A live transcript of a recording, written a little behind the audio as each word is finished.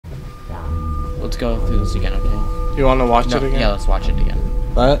let's go through this again, okay? You want to watch it again? Yeah, let's watch it again.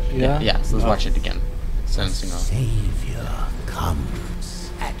 What? Yeah? Yeah, so let's watch it again. Sensing off. Savior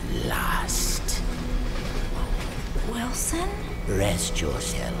comes at last. Wilson? Rest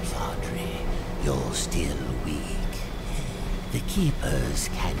yourself, Audrey. You're still weak. The Keepers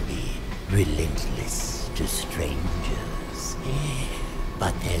can be relentless to strangers.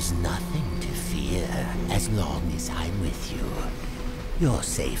 But there's nothing to fear as long as I'm with you. You're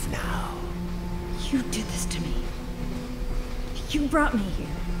safe now. You did this to me. You brought me here.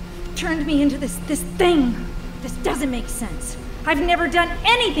 Turned me into this thing. This doesn't make sense. I've never done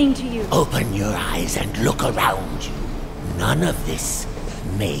anything to you. Open your eyes and look around you. None of this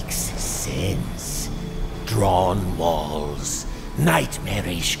makes sense. Drawn walls,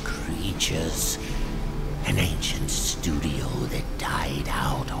 nightmarish creatures, an ancient studio that died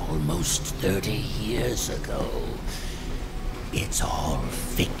out almost 30 years ago. It's all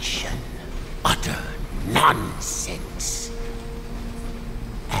fiction, utter nonsense.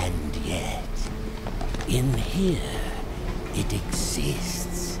 And yet, in here, it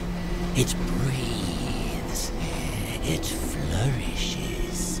exists. It breathes. It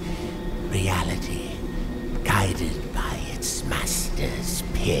flourishes. Reality, guided by its master's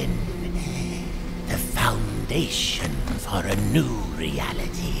pen. The foundation for a new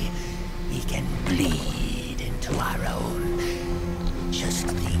reality. We can bleed into our own. Just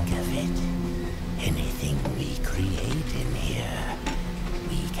think of it. Anything we create in here,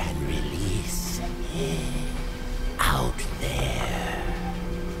 we can release out there.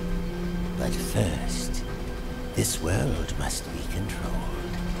 But first, this world must be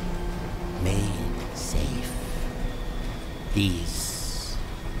controlled, made safe. These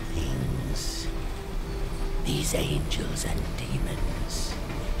things, these angels and demons,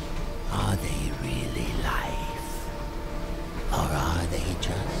 are they really life? Or are they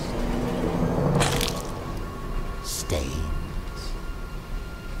just stains?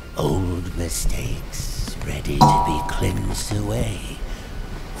 Old mistakes ready to be cleansed away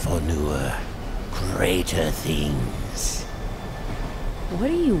for newer, greater things. What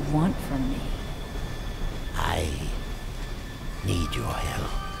do you want from me? I need your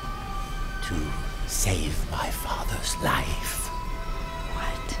help to save my father's life.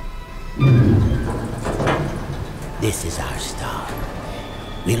 What? This is our start.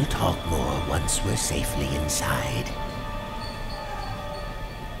 We'll talk more once we're safely inside.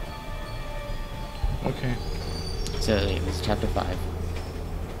 Okay. So, this is chapter 5.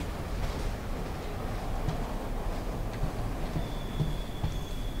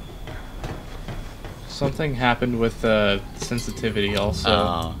 Something happened with the sensitivity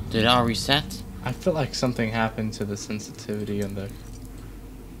also. Did it all reset? I feel like something happened to the sensitivity and the...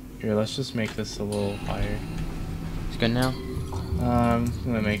 Here, let's just make this a little higher. It's good now? I'm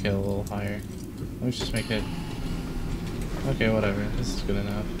gonna make it a little higher. Let's just make it... Okay, whatever. This is good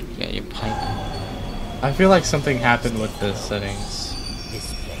enough. Yeah, your pipe. I feel like something happened with the settings.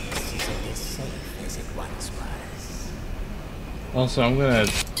 This place isn't as safe as it once was. Also, I'm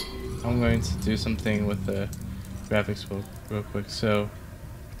going to do something with the graphics real quick. So,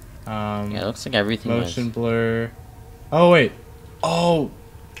 Yeah, it looks like everything motion is. blur. Oh wait. Oh,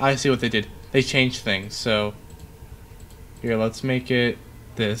 I see what they did. They changed things. So, here, let's make it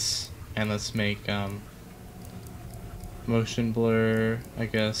this, and let's make motion blur, I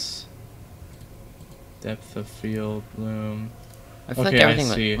guess. Depth of field, bloom. I feel Okay, like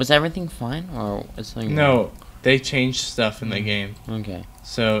everything I see. was everything fine, or was something No, wrong? they changed stuff in the game. Okay.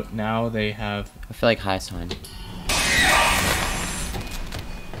 So now they have... I feel like high sign.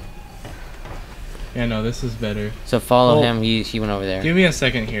 Yeah, no, this is better. So follow Well, him. He went over there. Give me a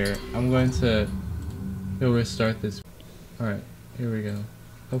second here. I'm going to restart this. Alright, here we go.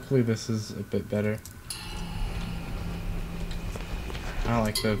 Hopefully this is a bit better. I don't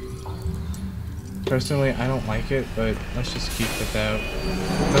like the... Personally, I don't like it, but let's just keep it out.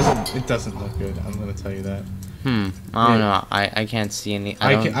 It doesn't look good, I'm gonna tell you that. I don't know. I can't see any.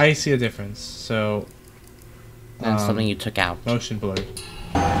 I see a difference, so... That's something you took out. Motion blur is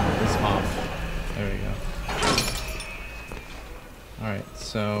off. There we go. Alright,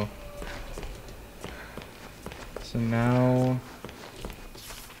 so now...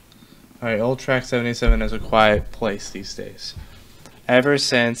 Alright, Old Track 77 is a quiet place these days. Ever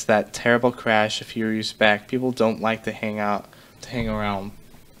since that terrible crash a few years back, people don't like to hang around.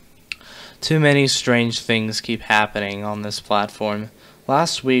 Too many strange things keep happening on this platform.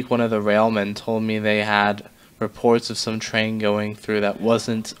 Last week, one of the railmen told me they had reports of some train going through that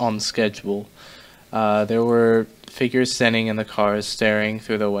wasn't on schedule. There were figures standing in the cars staring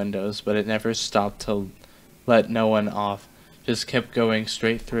through the windows, but it never stopped to let no one off. Just kept going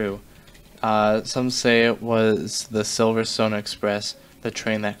straight through. Some say it was the Silverstone Express, the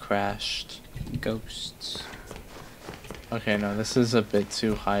train that crashed. Ghosts. Okay, no, this is a bit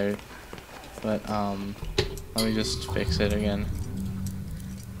too high, but let me just fix it again.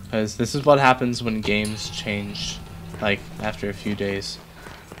 Because this is what happens when games change, like, after a few days.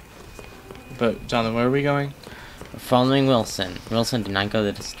 But, Jonathan, where are we going? We're following Wilson. Wilson did not go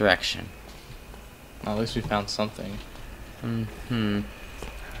this direction. Well, at least we found something.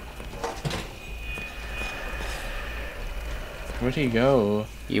 Where'd he go?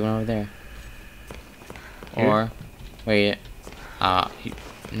 You went over there. Here? Or, wait,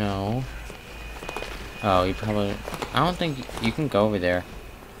 no. Oh, you probably, I don't think you can go over there.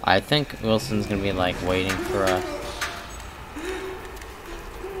 I think Wilson's gonna be, like, waiting for us.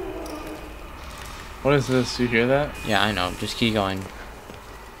 What is this? You hear that? Yeah, I know. Just keep going.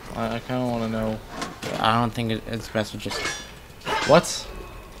 I kind of want to know. I don't think it's best to just... What?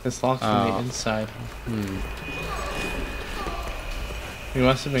 It's locked from the Oh. inside. We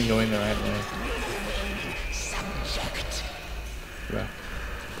must have been going the right way. Yeah.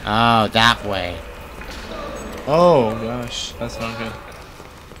 Oh, that way. Oh gosh, that's not good.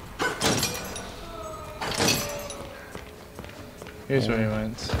 Here's where he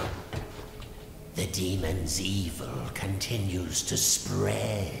went. The demon's evil continues to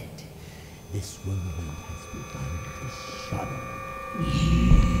spread. This world has begun to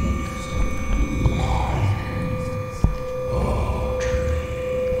shudder.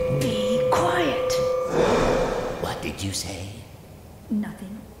 Be quiet. What did you say?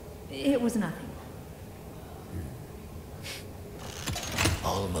 Nothing. It was nothing.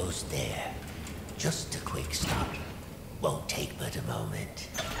 Almost there. Just a quick stop. Won't take but a moment.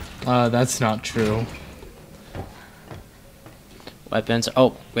 That's not true. Weapons.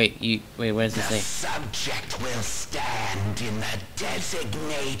 Oh, wait, wait, what does it The say? subject will stand in the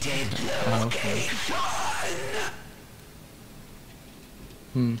designated location.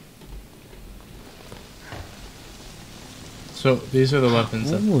 So these are the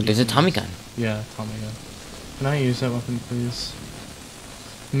weapons. Ooh, there's a Tommy gun. Yeah, Tommy gun. Can I use that weapon, please?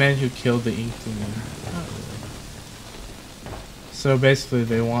 The man who killed the ink demon. Not really. So basically,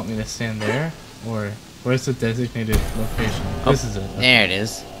 they want me to stand there, or where's the designated location? Oh, This is it. There it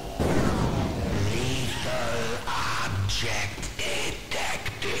is. Lethal object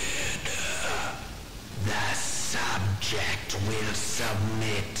detected. The subject will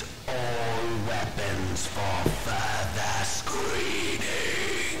submit all weapons for further screening.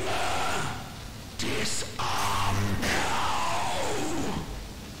 Disarm now.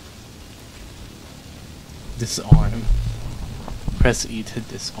 Disarm. Press E to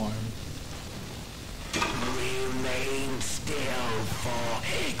disarm. Remain still for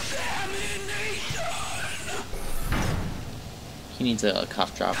examination. He needs a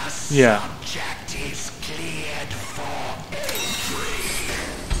cough drop. Yeah. Subject is cleared for entry.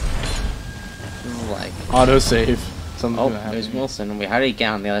 This is like, Autosave. Something's oh, gonna happen. there's Wilson. Wait, how did he get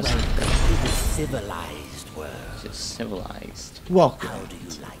on the other side? Welcome to the civilized world. Just civilized. Welcome. How do you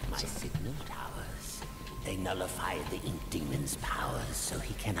like my signal towers? They nullify the ink demon's powers so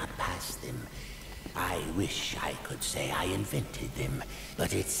he cannot pass them. I wish I could say I invented them,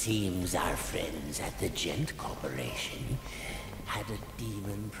 but it seems our friends at the Gent Corporation had a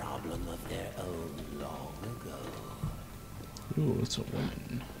demon problem of their own long ago. Ooh, it's a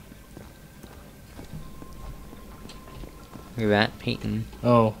woman. Look at that, painting.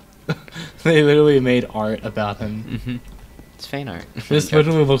 Oh. They literally made art about him. It's fan art. This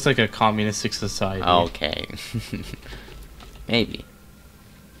literally looks like a communistic society. Okay. Maybe.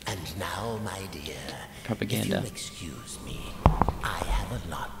 And now, my dear, Propaganda. if you'll excuse me, I have a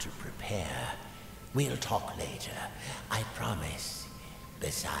lot to prepare. We'll talk later, I promise.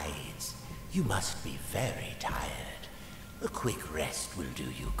 Besides, you must be very tired. A quick rest will do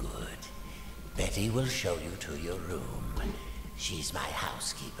you good. Betty will show you to your room. She's my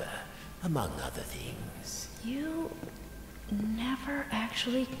housekeeper, among other things. You never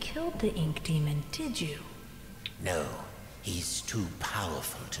actually killed the ink demon, did you? No, he's too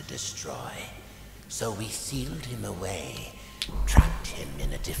powerful to destroy. So we sealed him away, trapped him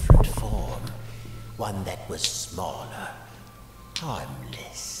in a different form. One that was smaller,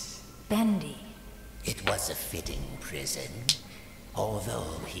 harmless. Bendy. It was a fitting prison,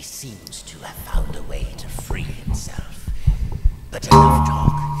 although he seems to have found a way to free himself. But enough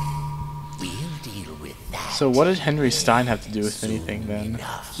talk. We'll deal with that. So what did Henry Stein have to do with anything then?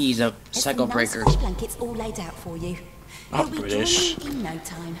 Enough. He's a There's cycle some nice breaker. squash blankets all laid out for you. Not You'll be British. drooling in no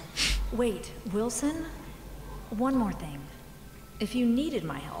time. Wait, Wilson? One more thing. If you needed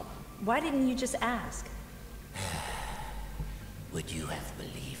my help, why didn't you just ask? Would you have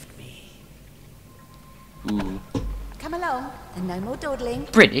believed me? Ooh. Come along, and no more dawdling.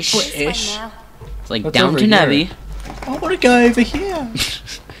 British. This way Ish. now. It's like What's down over to here? Navy. I want to go over here.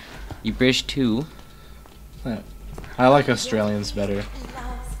 You British too. I like Australians better. At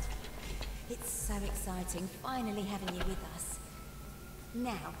last. It's so exciting, finally having you with us.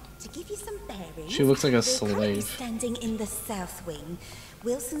 Now, to give you some bearings, She looks like a we're currently slave. standing in the south wing.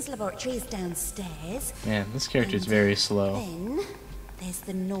 Wilson's laboratory is downstairs. Man, this character is and very slow. Then there's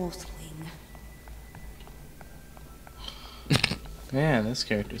the north wing. Man, this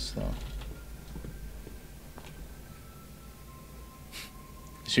character's slow.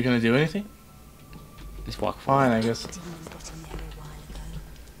 Is she gonna do anything? Just walk Fine, I guess. Demons got in there a while ago,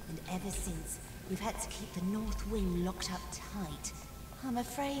 and ever since we've had to keep the north wing locked up tight. I'm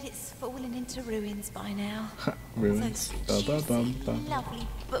afraid it's fallen into ruins by now. Ruins. Those Ba, ba, bum, juicy, bum. lovely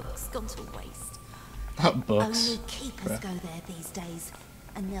books gone to waste. Not books. Only keepers Bruh. go there these days,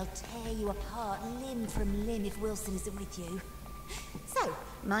 and they'll tear you apart limb from limb if Wilson isn't with you. So,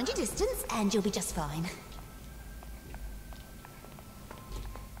 mind your distance, and you'll be just fine.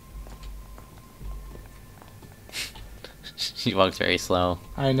 She walks very slow.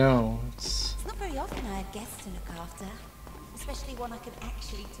 I know. It's It's not very often I have guests to look after, especially one I can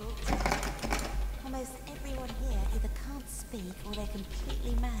actually talk to. Almost everyone here either can't speak or they're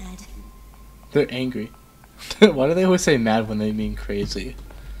completely mad. they're angry. Why do they always say mad when they mean crazy?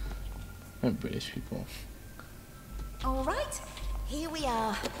 They're British people. All right, here we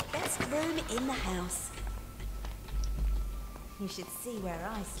are. Best room in the house. You should see where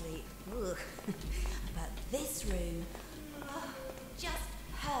I sleep. Ugh. But this room, oh, just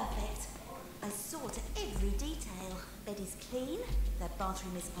perfect. I saw to every detail. Bed is clean. The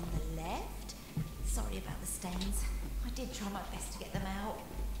bathroom is on the left. Sorry about the stains. I did try my best to get them out.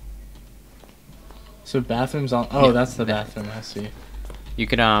 So bathrooms on. Oh, Yeah, that's the bathroom. bathroom. I see. You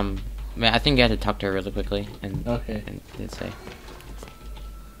could I think you had to talk to her really quickly and Okay. and say.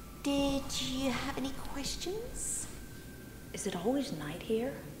 Did you have any questions? Is it always night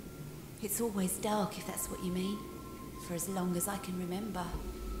here? It's always dark, if that's what you mean. For as long as I can remember.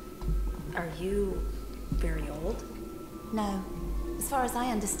 Are you very old? No. As far as I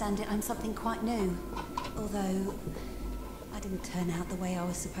understand it, I'm something quite new. Although, I didn't turn out the way I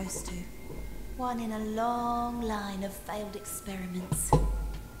was supposed to. One in a long line of failed experiments.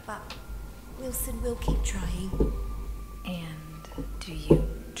 But Wilson will keep trying. And do you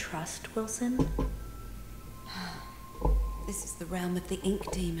trust Wilson? This is the realm of the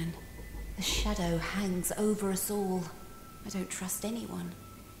ink demon. The shadow hangs over us all. I don't trust anyone.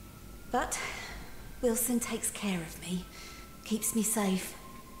 But Wilson takes care of me, keeps me safe.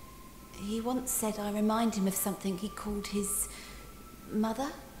 He once said I remind him of something he called his mother.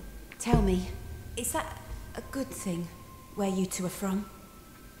 Tell me, is that a good thing, where you two are from?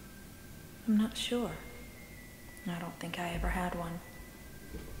 I'm not sure. I don't think I ever had one.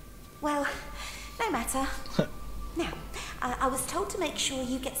 Well, no matter. Now, I was told to make sure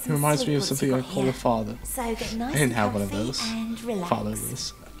you get some It reminds sleep me of once something you I got called here. a father. So get nice I didn't and have one of comfy those. and relax.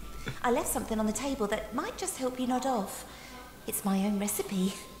 Fatherless. I left something on the table that might just help you nod off. It's my own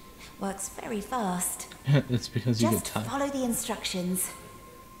recipe. Works very fast. It's because you get Just tired. follow the instructions.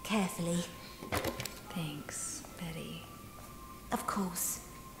 Carefully. Thanks, Betty. Of course.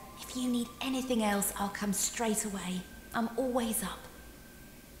 If you need anything else, I'll come straight away. I'm always up.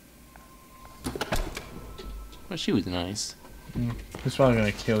 Well, she was nice. He's probably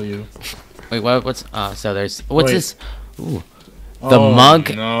gonna kill you. Wait, what's so there's what's Wait. this? Ooh. The Oh,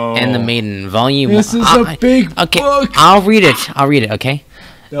 Mug no. and the Maiden, Volume. This is a big okay, book. I'll read it. Okay.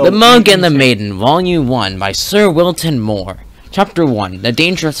 No, The Mug you and the can say- Maiden, Volume 1 by Sir Wilton Moore. Chapter 1, The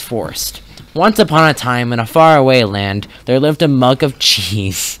Dangerous Forest. Once upon a time, in a faraway land, there lived a mug of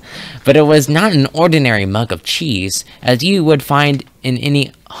cheese. But it was not an ordinary mug of cheese, as you would find in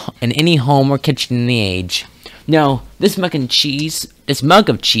any home or kitchen in the age. No, this mug of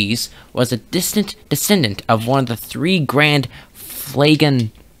cheese was a distant descendant of one of the three grand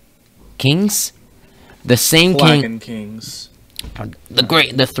Flagon kings. The same king. Flagon Kings.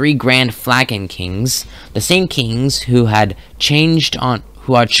 The three grand Flagon kings, the same kings who had charged on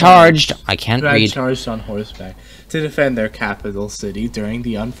horseback to defend their capital city during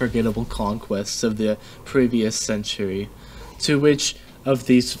the unforgettable conquests of the previous century. To which of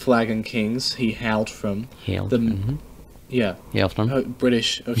these Flagon Kings he hailed from? Yeah. Hailed from.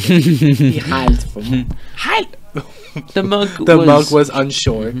 British. Okay. He hailed from. The mug. The mug was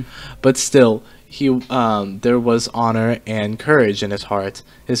unsure, but still, there was honor and courage in his heart.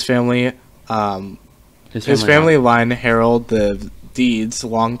 His family line heralded the deeds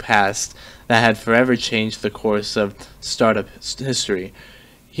long past that had forever changed the course of startup history.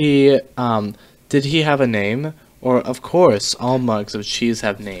 He Did he have a name? Or, of course, all mugs of cheese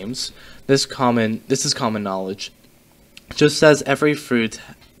have names. This is common knowledge. Just as every fruit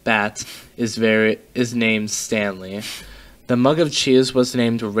bat is named Stanley. The mug of cheese was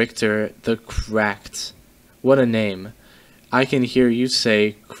named Richter the Cracked. What a name. I can hear you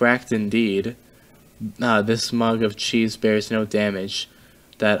say, cracked indeed. This mug of cheese bears no damage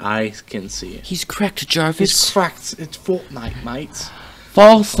that I can see. He's cracked, Jarvis. It's cracked. It's Fortnite, mate.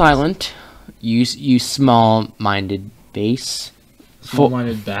 Fall silent, you small-minded bass.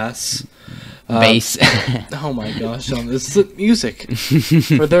 Small-minded bass. Bass. Oh my gosh, this is music.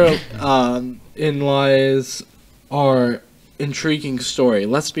 For their in lies our intriguing story.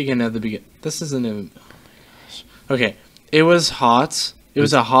 Let's begin at the beginning. This isn't even... Okay, it was hot. It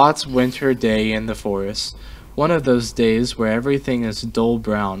was a hot winter day in the forest. One of those days where everything is dull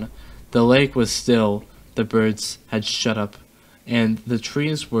brown. The lake was still. The birds had shut up. And the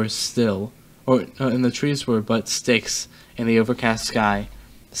trees were still. And the trees were but sticks in the overcast sky.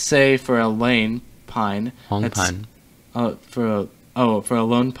 Say for a lone pine. For a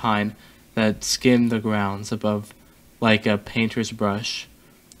lone pine that skimmed the grounds above like a painter's brush.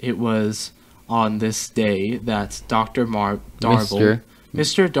 It was on this day that Mr.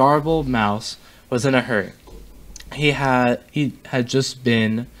 Darble Mouse was in a hurry. He had just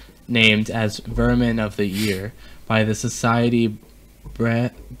been named as Vermin of the Year by the society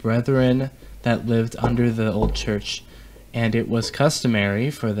brethren that lived under the old church, and it was customary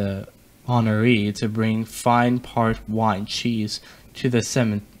for the honoree to bring fine part wine cheese to the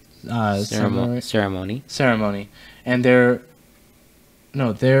ceremony. And there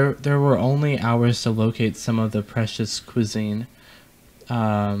were only hours to locate some of the precious cuisine. Is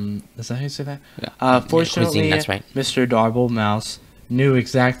that how you say that? Yeah. Fortunately, cuisine, that's right. Mr. Darble Mouse knew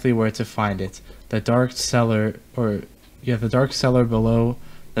exactly where to find it. The dark cellar below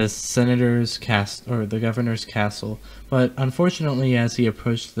the governor's castle. But unfortunately, as he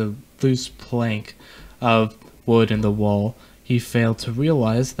approached the loose plank of wood in the wall, he failed to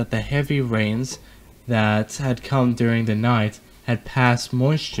realize that the heavy rains that had come during the night had passed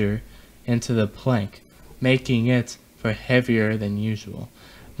moisture into the plank, making it for heavier than usual.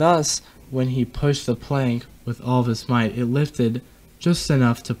 Thus, when he pushed the plank with all of his might, it lifted just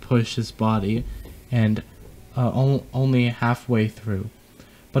enough to push his body, and only halfway through.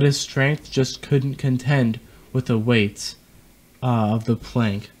 But his strength just couldn't contend with the weight of the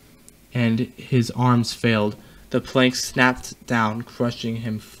plank, and his arms failed. The plank snapped down, crushing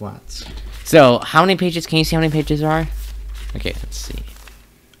him flat. So, how many pages? Can you see how many pages there are? Okay, let's see.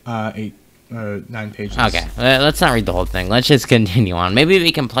 9 pages. Okay, let's not read the whole thing. Let's just continue on. Maybe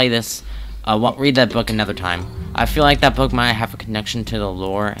we can play this. Read that book another time. I feel like that book might have a connection to the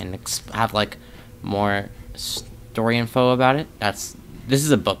lore and have like more story info about it. This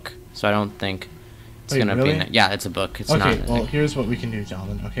is a book, so I don't think it's gonna be. Yeah, it's a book. It's not. Okay, well, here's what we can do,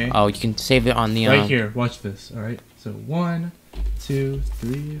 Jonathan. Okay. Oh, you can save it on the. Right here. Watch this. All right. So 1, 2,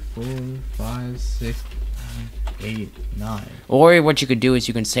 3, 4, 5, 6, 8, 9. Or what you could do is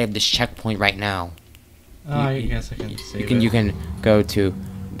you can save this checkpoint right now. I guess I can save it. You can go to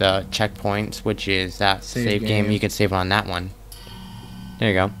the checkpoints, which is that save game. You can save it on that one. There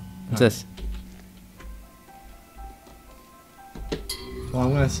you go. What's this? Well,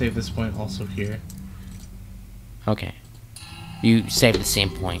 I'm gonna save this point also here. Okay. You save the same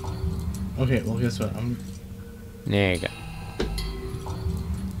point. Okay. Well, guess what? There you go.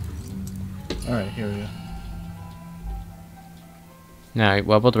 All right. Here we go. Now,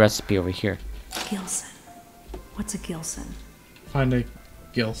 what about the recipe over here? Gilson. What's a Gilson? Find a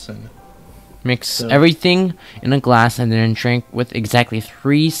Gilson. Mix everything in a glass and then drink with exactly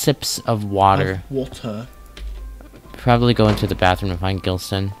 3 sips of water. Water. Probably go into the bathroom and find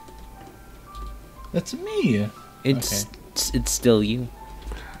Gilson. That's me. It's still you.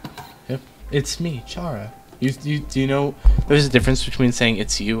 Yep. It's me, Chara. Do you know there's a difference between saying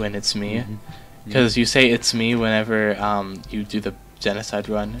it's you and it's me? Because you say it's me whenever you do the genocide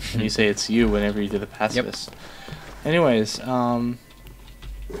run, and you say it's you whenever you do the pacifist. Yep. Anyways, is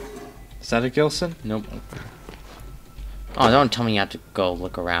that a Gilson? Nope. Oh, don't tell me you have to go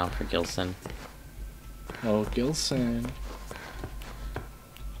look around for Gilson. Oh, Gilson.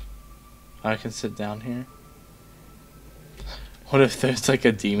 I can sit down here. What if there's like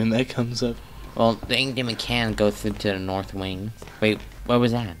a demon that comes up? Well, the ink demon can go through to the north wing. Wait, what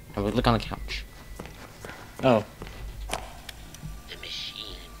was that? Oh, look on the couch. Oh. The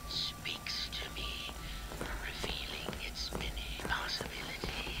machine speaks to me, revealing its many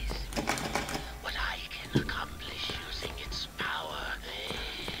possibilities. What I can accomplish using its power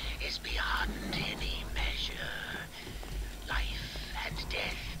is beyond any measure. Life and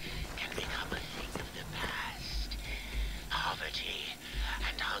death can become a thing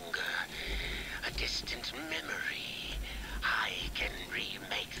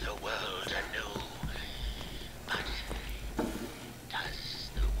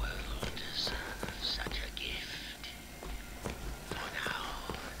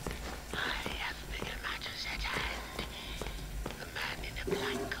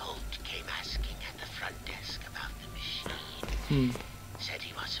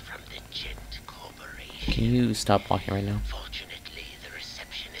Can you stop walking right now? Fortunately, the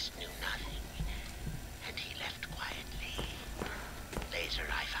receptionist knew nothing, and he left quietly. Later,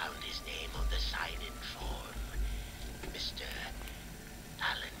 I found his name on the sign-in form. Mr.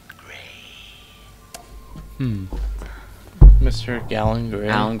 Alan Gray. Mr. Gallon Gray.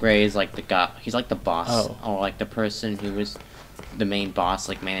 Alan Gray is like the guy. He's like the boss, Oh. or like the person who was the main boss,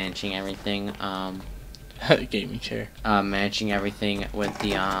 like managing everything. Gaming chair. Managing everything with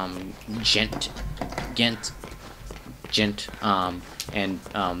the Gent, and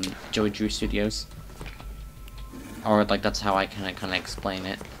Joey Drew Studios. Or like that's how I kind of explain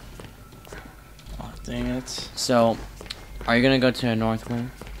it. Oh, dang it. So, are you gonna go to North Wing?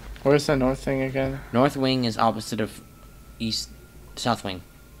 Where's the north thing again? North Wing is opposite of South Wing.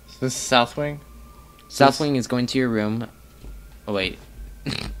 This is South Wing? South Wing is going to your room. Oh wait.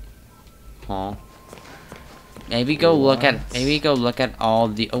 Huh. Maybe go look at all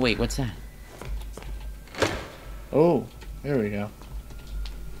the. Oh wait, what's that? Oh, there we go.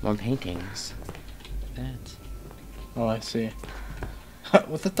 More paintings. That. Oh, I see.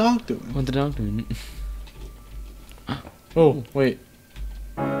 What's the dog doing? What the dog doing? Oh, wait.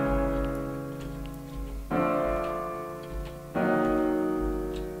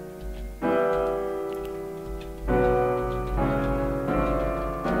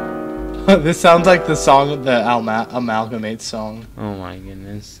 This sounds like the song, the Amalgamate song. Oh my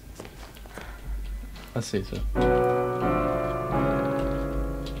goodness. Let's see. So.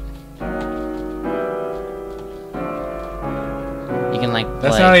 You can like.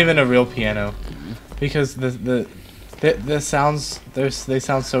 That's play. not even a real piano, because the sounds they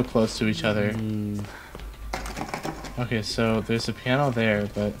sound so close to each other. Okay, so there's a piano there,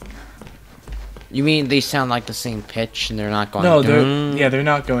 but You mean they sound like the same pitch and they're not going? no, dun? they're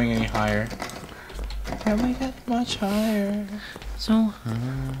not going any higher. Can we get much higher? So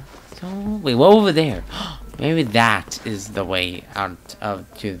wait, what over there? Maybe that is the way out of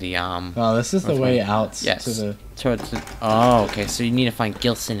to the Oh, this is the North way Wing. out Yes. to the. Oh, okay. So you need to find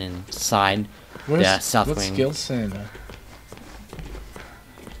Gilson inside. Where's South what's Wing. Gilson?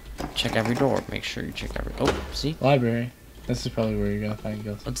 Check every door. Make sure you check every. Oh, see. Library. This is probably where you're gonna find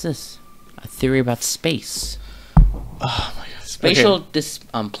Gilson. What's this? A theory about space. Oh my god. Spatial Okay.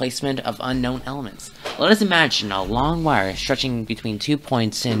 displacement of unknown elements. Let us imagine a long wire stretching between 2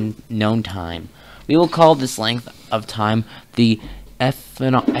 points in known time. We will call this length of time the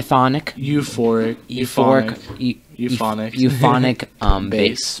euphonic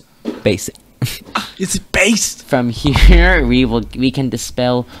Base. base. It's based. From here, we can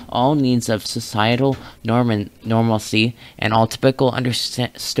dispel all needs of societal normalcy and all typical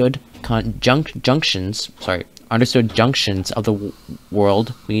understood junctions of the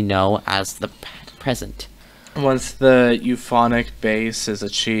world we know as the present. Once the euphonic base is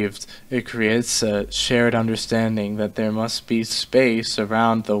achieved, it creates a shared understanding that there must be space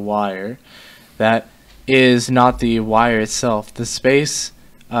around the wire. That is not the wire itself. The space,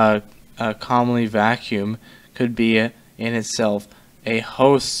 commonly vacuum, could be in itself a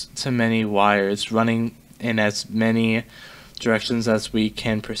host to many wires running in as many directions as we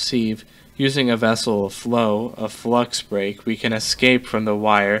can perceive. Using a vessel of flow, a flux break, we can escape from the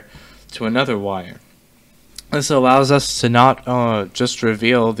wire to another wire. This allows us to not just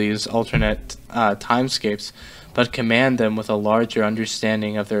reveal these alternate timescapes, but command them with a larger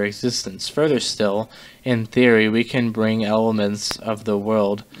understanding of their existence. Further still, in theory, we can bring elements of the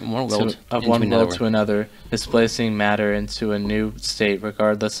world, One world to another, displacing matter into a new state,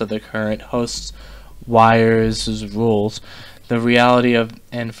 regardless of the current host's wires' rules. The reality of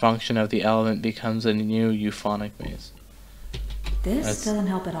and function of the element becomes a new euphonic maze. This doesn't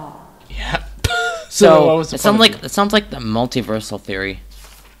help at all. Yeah. So what was the it sounds point like the multiversal theory.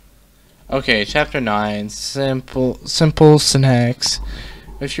 Okay, chapter 9, simple snacks.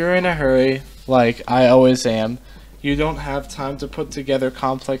 If you're in a hurry, like I always am, you don't have time to put together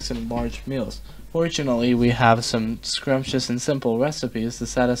complex and large meals. Fortunately, we have some scrumptious and simple recipes to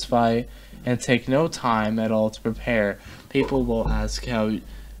satisfy and take no time at all to prepare. People will ask how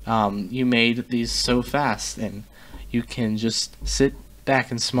you made these so fast, and you can just sit back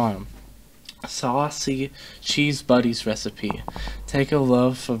and smile. Saucy Cheese Buddies recipe. Take a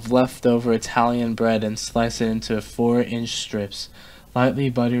loaf of leftover Italian bread and slice it into 4-inch strips.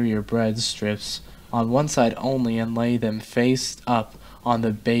 Lightly butter your bread strips on one side only and lay them face up on the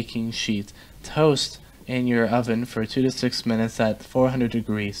baking sheet. Toast in your oven for 2 to 6 minutes at 400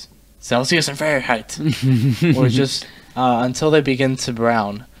 degrees Celsius and Fahrenheit, or just until they begin to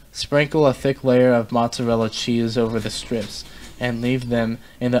brown. Sprinkle a thick layer of mozzarella cheese over the strips and leave them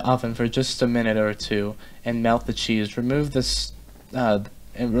in the oven for just a minute or two and melt the cheese. Remove and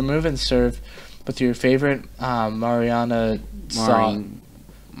serve But your favorite Mariana sauce.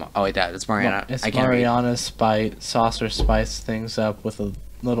 Oh wait, that's Mariana. It's I can't read. Mariana sauce or spice things up with a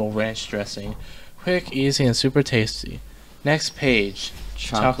little ranch dressing. Quick, easy, and super tasty. Next page.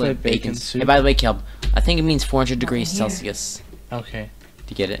 Chocolate bacon soup. Hey, by the way, Kelp, I think it means 400 degrees here. Celsius. Okay. Do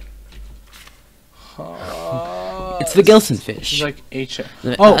you get it? It's the Gilson It's fish. like H.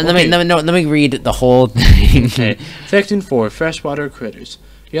 Let okay. let me read the whole thing. Okay. Section 4. Freshwater critters.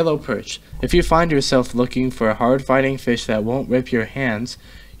 Yellow perch. If you find yourself looking for a hard-fighting fish that won't rip your hands,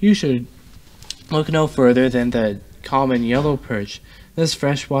 you should look no further than the common yellow perch. This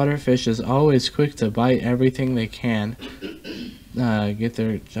freshwater fish is always quick to bite everything they can get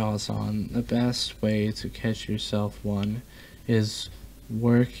their jaws on. The best way to catch yourself one is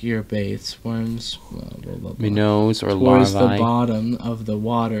work your baits, worms, Minnows or towards the larvae. bottom of the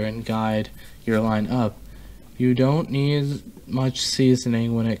water and guide your line up. You don't need much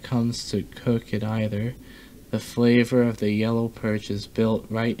seasoning when it comes to cook it either. The flavor of the yellow perch is built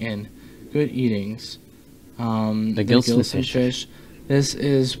right in. Good eatings. The Gilson fish. This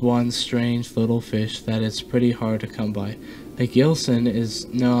is one strange little fish that is pretty hard to come by. The Gilson is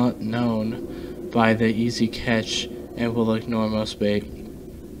not known by the easy catch and will ignore most bait.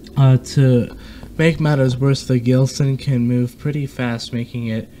 To make matters worse, the Gilson can move pretty fast, making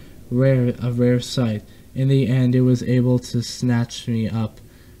it a rare sight. In the end, it was able to snatch me up.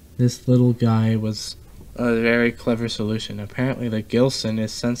 This little guy was a very clever solution. Apparently, the Gilson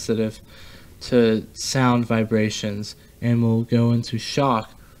is sensitive to sound vibrations and will go into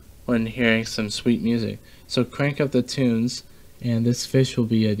shock when hearing some sweet music. So crank up the tunes, and this fish will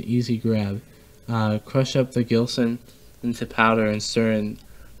be an easy grab. Crush up the Gilson into powder and stir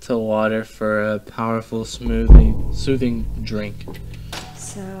into water for a powerful, soothing drink.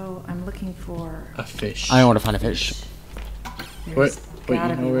 So I'm looking for. A fish. I want to find a fish. Wait, There's you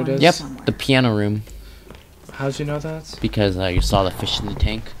gotta know be where it one is? Yep, somewhere. the piano room. How'd you know that? Because you saw the fish in the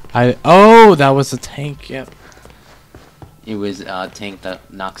tank. Oh, that was the tank. Yep. It was a tank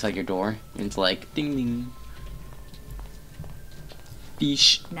that knocks at your door. And it's like ding ding.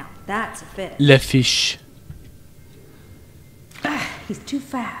 Fish. Now that's a fish. Le fish. He's too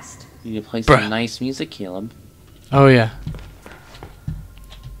fast. You need to play Bruh. some nice music, Caleb. Oh yeah.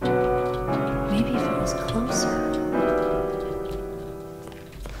 Maybe if it was closer.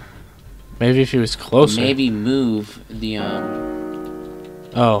 Maybe if he was closer. Maybe move the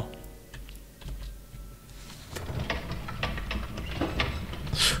Oh.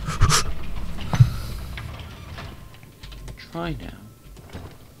 Try now.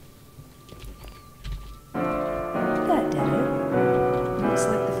 That did it. Looks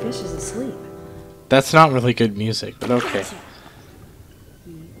like the fish is asleep. That's not really good music, but okay.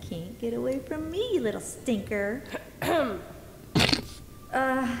 You can't get away from me, you little stinker.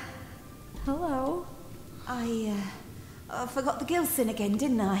 Hello. I forgot the Gilson again,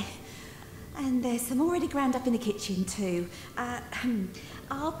 didn't I? And there's some already ground up in the kitchen too.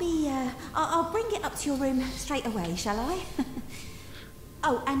 I'll bring it up to your room straight away, shall I?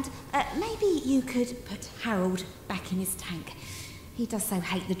 Oh, and maybe you could put Harold back in his tank. He does so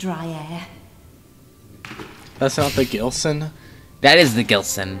hate the dry air. That's not the Gilson. That is the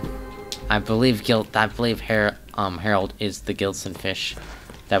Gilson. I believe Harold is the Gilson fish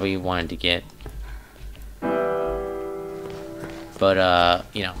that we wanted to get. But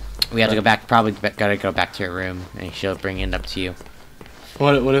you know, we have to go back. Probably gotta go back to your room, and she'll bring it up to you.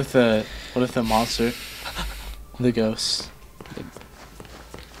 What if the monster, the ghost?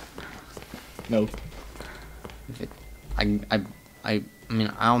 Nope. I mean,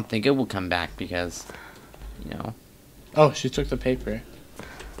 I don't think it will come back because, you know. Oh, she took the paper.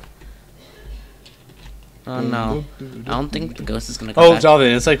 Oh no, I don't think the ghost is gonna come Oh, back.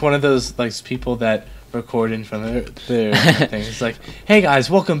 Dalvin, it's like one of those people that record in front of their thing. It's like, hey guys,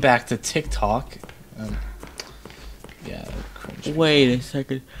 welcome back to TikTok. Yeah, cringe. Wait a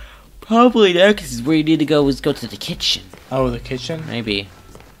second. Probably next is where you need to go is go to the kitchen. Oh, the kitchen? Maybe.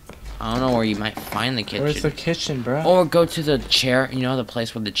 I don't know where you might find the kitchen. Where's the kitchen, bro? Or go to the chair. You know the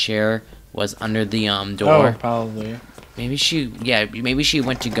place where the chair was under the Oh, door. probably. Maybe she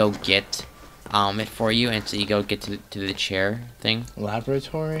went to go get it for you, and so you go get to the chair thing.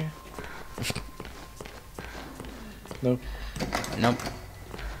 Laboratory? Nope. Nope.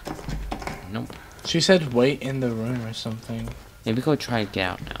 Nope. She said wait in the room or something. Maybe go try to get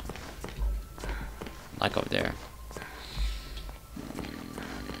out now. Like over there.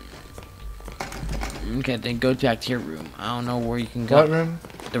 Okay, then go back to your room. I don't know where you can go. What room?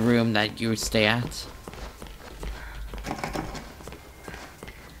 The room that you would stay at.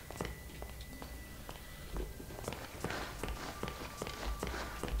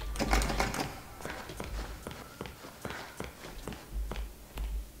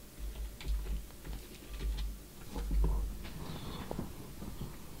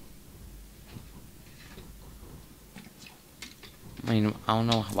 I mean, I don't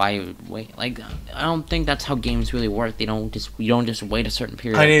know why you would wait. Like, I don't think that's how games really work. You don't just wait a certain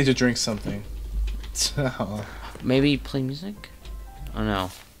period. I need to drink something. Maybe play music? I don't know.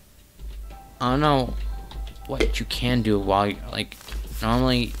 I don't know what you can do while you, like,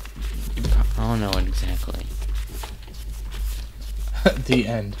 normally, I don't know what exactly. The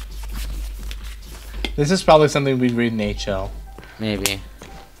end. This is probably something we'd read in HL. Maybe.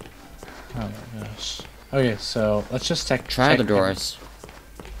 Oh my gosh. Okay, so let's just Try check the doors.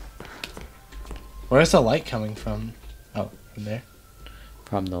 Where's the light coming from? Oh, from there.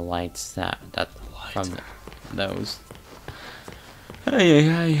 From the lights from those.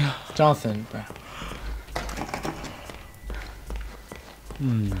 Hey. Jonathan.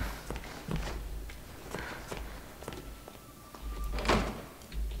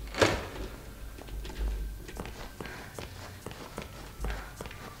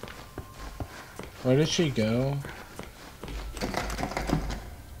 Where did she go?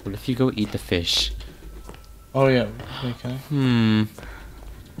 What if you go eat the fish? Oh yeah. Okay.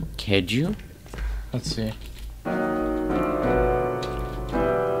 Could you? Let's see.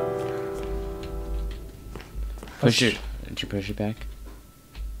 Push it. Did you push it back?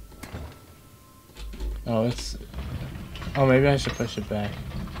 Oh, it's. Oh, maybe I should push it back.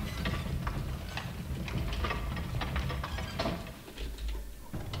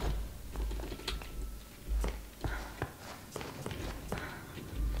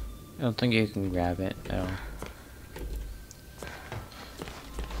 I don't think you can grab it though.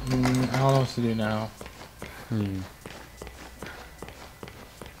 I don't know what to do now.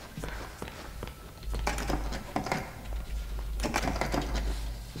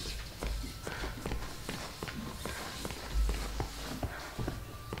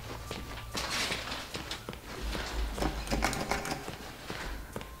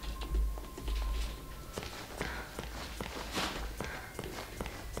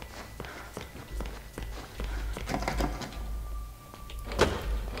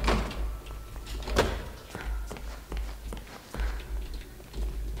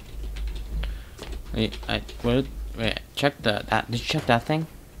 Wait, check that. Did you check that thing?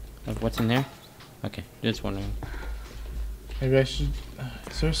 Like what's in there? Okay, just wondering. Maybe I should.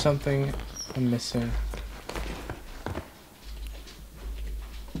 Is there something I'm missing?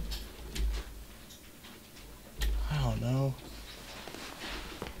 I don't know.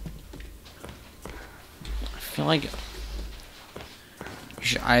 I feel like you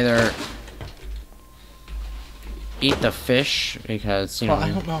should either eat the fish because I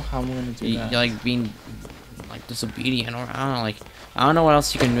don't know how I'm gonna do that. like being like disobedient, or I don't know what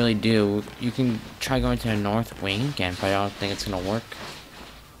else you can really do. You can try going to the north wing again, but I don't think it's gonna work.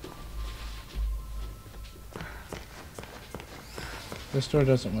 This door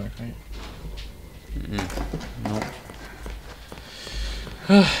doesn't work, right? Nope.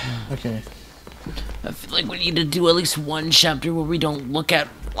 Okay. I feel like we need to do at least one chapter where we don't look at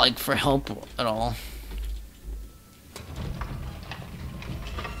like for help at all.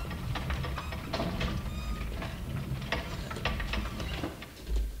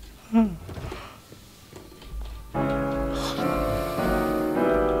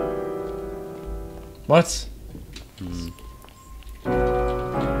 What?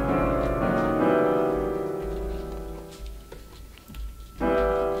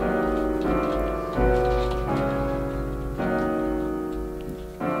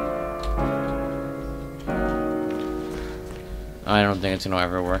 I don't think it's gonna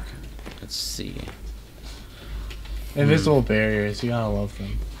ever work. Let's see. Invisible barriers, you gotta love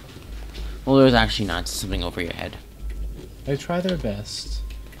them. Well, there's actually not something over your head. They try their best.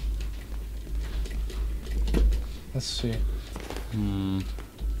 Let's see.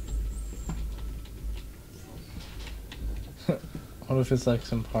 What if it's like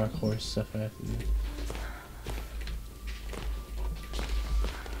some parkour stuff I have to do?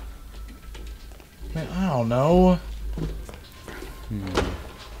 Man, I don't know.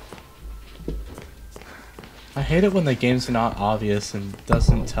 I hate it when the game's not obvious and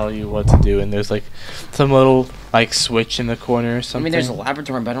doesn't tell you what to do, and there's like some little like switch in the corner or something. I mean, there's a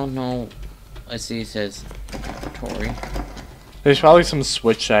laboratory, but I don't know. Let's see, it says laboratory. There's probably some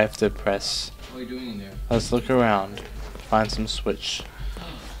switch I have to press. What are you doing in there? Let's look around. Find some switch.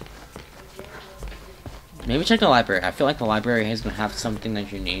 Maybe check the library. I feel like the library is gonna have something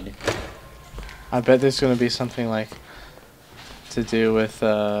that you need. I bet there's gonna be something like to do with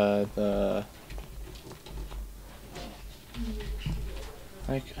the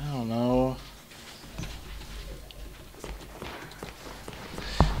like, I don't know.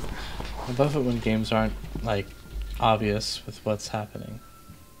 I love it when games aren't like obvious with what's happening.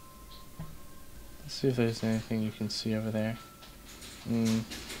 Let's see if there's anything you can see over there. Mm.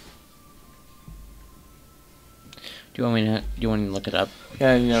 Do you want me to look it up?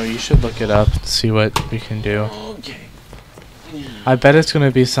 Yeah, you should look it up to see what we can do. Okay. I bet it's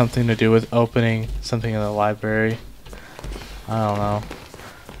gonna be something to do with opening something in the library. I don't know.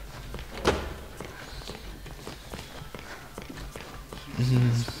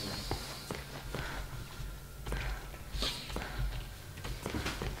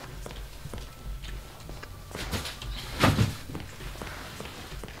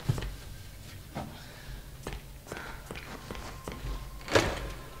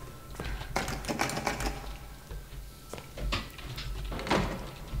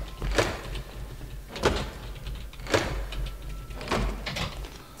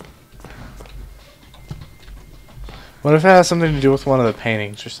 What if it has something to do with one of the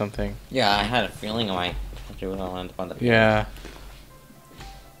paintings or something? Yeah, I had a feeling it might have to do with one of the. Yeah.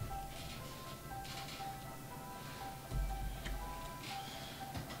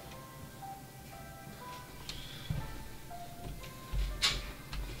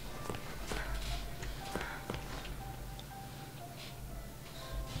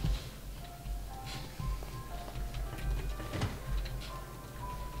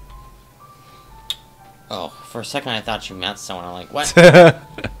 Oh, for a second I thought you meant someone. I'm like, what?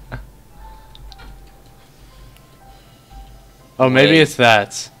 Oh, maybe Wait. it's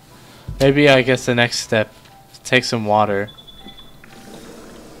that. Maybe I guess the next step, take some water.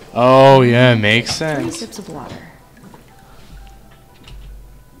 Oh yeah, makes 3 sense. sips of water.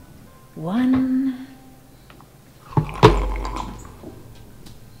 1.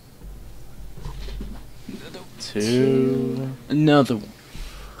 2. Another one.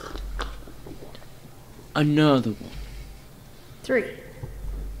 Another one. 3.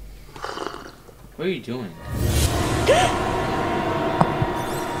 What are you doing?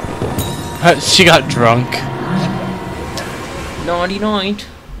 She got drunk. Naughty night.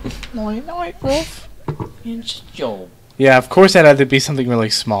 Naughty night, Wolf. It's Joel. Yeah, of course that had to be something really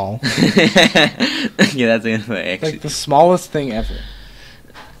small. Yeah, that's actually. Like the smallest thing ever.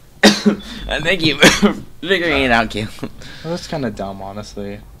 Thank you for figuring it out, Caleb. Well, that's kind of dumb,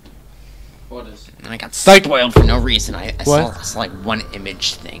 honestly. What is? I got spoiled for no reason. I saw What? this like one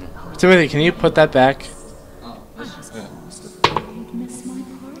image thing. Timothy, can you put that back? You'd miss my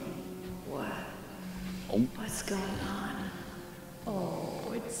party. What? Oh. What's going on?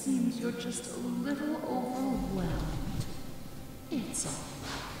 Oh, it seems you're just a little overwhelmed. It's all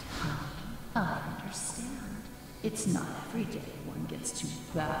right, huh? I understand. It's not every day one gets to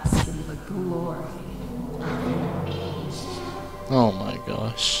bask in the glory of age. Oh my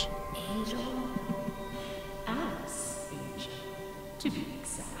gosh. Angel? Alice Angel, to be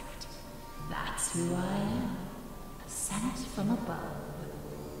exact. That's who I am. Sent from above.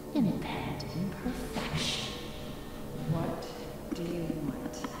 Independent perfection. What do you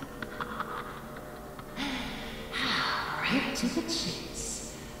want? Right to the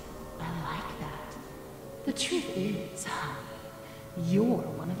chase. I like that. The truth is, you're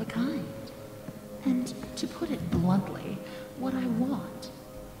one of a kind. And to put it bluntly, what I want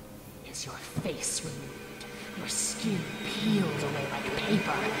is your face removed, your skin peeled away like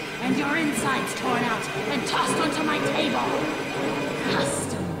paper, and your insides torn out and tossed onto my table.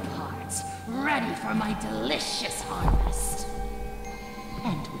 Custom parts, ready for my delicious harvest.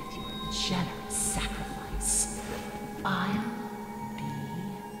 And with your generous sacrifice, I'll be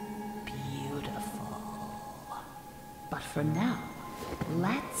beautiful. But for now,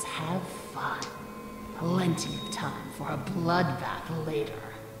 let's have fun. Plenty of time for a bloodbath later.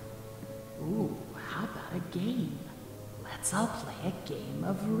 Ooh, how about a game? Let's all play a game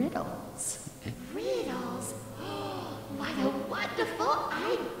of riddles. Riddles? What a wonderful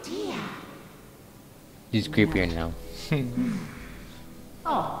idea! He's creepier now.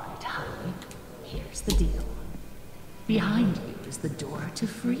 All right, honey. Here's the deal. Behind you is the door to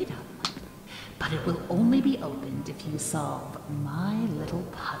freedom. But it will only be opened if you solve my little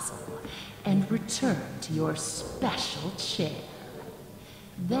puzzle and return to your special chair.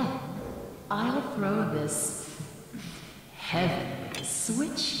 Then I'll throw this heavenly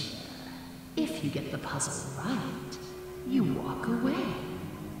switch here. If you get the puzzle right, you walk away.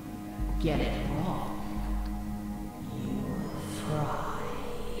 Get it wrong, you fry.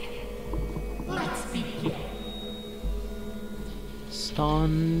 Let's begin.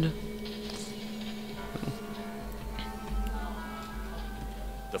 Stunned.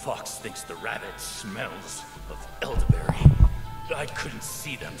 The fox thinks the rabbit smells of elderberry. I couldn't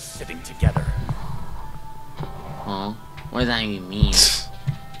see them sitting together. Huh? What does that even mean?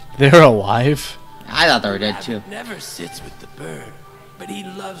 They're alive? I thought they were dead too. Rabbit never sits with the bird, but he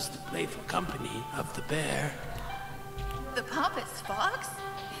loves the playful company of the bear. The pompous fox?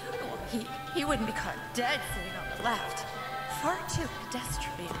 Well, he wouldn't be caught dead sitting on the left. Far too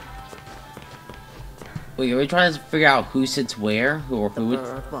pedestrian. Wait, are we trying to figure out who sits where? Or The who would...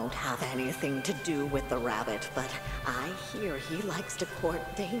 bird won't have anything to do with the rabbit, but I hear he likes to court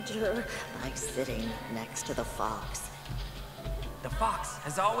danger by sitting next to the fox. The fox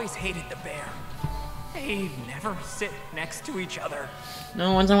has always hated the bear. They never sit next to each other.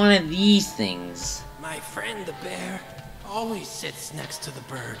 No one's on one of these things. My friend the bear always sits next to the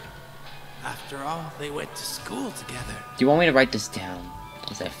bird. After all, they went to school together. Do you want me to write this down?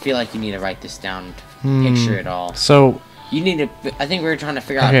 Because I feel like you need to write this down to picture it all. So, You need to... I think we were trying to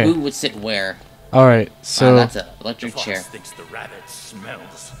figure out Okay. who would sit where. alright, so... That's an The electric fox chair. thinks the rabbit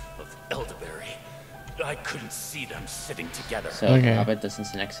smells of elderberry. I couldn't see them sitting together. So, Okay. Rabbit doesn't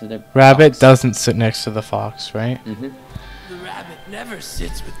sit next to the Rabbit fox. doesn't sit next to the fox, right? The rabbit never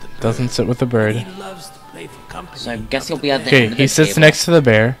sits with the bird. Doesn't sit with the bird. He loves the playful company. So I guess of he'll the be at the bear. end Okay, of he the sits table. next to the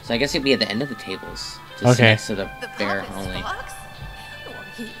bear. So I guess he'll be at the end of the tables. Just Okay. next to the The bear pompous only. fox?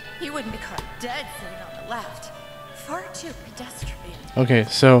 Well, he wouldn't be caught dead sitting on the left. Far too pedestrian. Okay,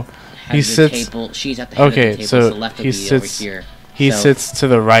 so Head he of the sits... table. She's at the head of Okay, the table, so so left will he be sits... over here. He So- sits to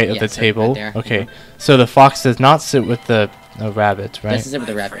the right of Yeah, the so right table. there. Okay, Mhm. so the fox does not sit with the rabbit, right? Doesn't sit with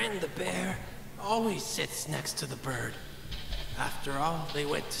the My rabbit. friend the bear always sits next to the bird. After all, they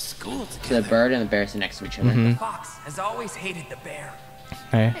went to school So together. the bird and the bear sit next to each other. Mm-hmm. The fox has always hated the bear.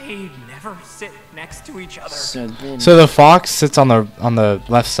 Okay. They never sit next to each other. So then... So the fox sits on the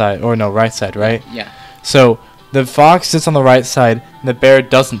left side, or no, right side, right? yeah. So the fox sits on the right side, and the bear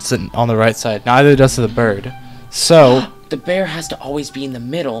doesn't sit on the right side. Neither does the bird. So The bear has to always be in the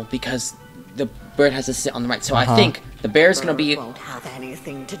middle because the bird has to sit on the right. So Uh-huh. I think the bear's The gonna be... bird won't have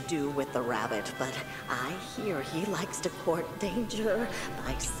anything to do with the rabbit, but I hear he likes to court danger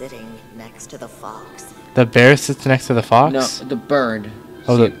by sitting next to the fox. the bear sits next to the fox. No, the bird.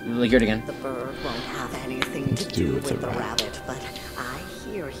 Oh, See, the- like, hear it again. The bird won't have anything to do with the rabbit, but I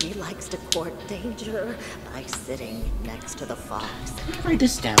hear he likes to court danger by sitting next to the fox. Write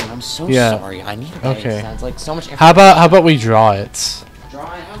this down. I'm so Yeah. sorry. I need to write Okay. it. Sounds like so much... How about we draw it? Draw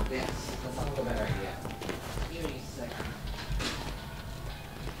it out? Yes. That sounds like a better idea. Give me a second.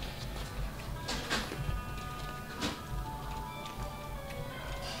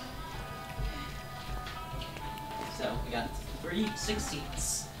 So, we got 6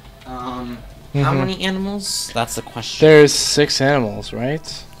 seats. How Mhm. many animals? That's the question. There's 6 animals,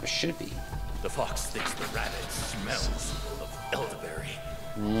 right? Or should be. The fox thinks the rabbit smells of elderberry.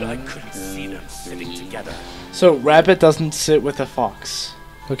 I couldn't see them sitting together. So rabbit doesn't sit with the fox.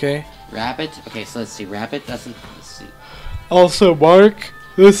 Okay. Rabbit? Okay, so let's see. Rabbit doesn't... Let's see. Also, mark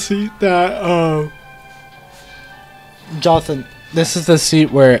the seat that Jonathan. This is the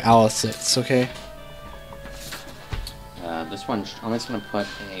seat where Alice sits. Okay. This one, I'm just gonna put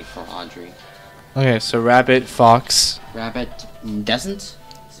A for Audrey. Okay. So rabbit, fox. Rabbit doesn't?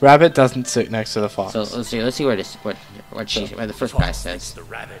 Rabbit doesn't sit next to the fox. So let's see. Let's see where this where the first guy Fox thinks says. the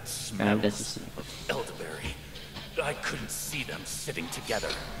rabbit Rabbit doesn't smells sit. of elderberry. I couldn't see them sitting together.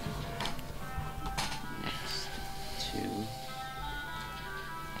 Next to.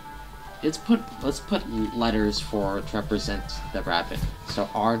 Let's put letters to represent the rabbit. So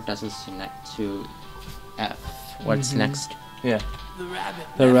R doesn't sit next to F. What's next? yeah. The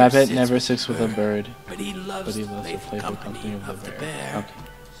The rabbit sits never with sits the with a bird, bird. but he loves But he the loves the playful playful company of the bear. Okay.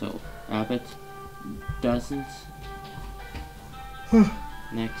 So rabbit doesn't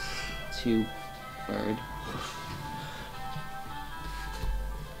next to bird.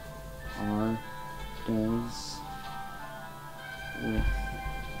 R does with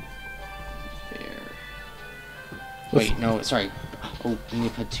bear. Wait, no, sorry. Oh, we need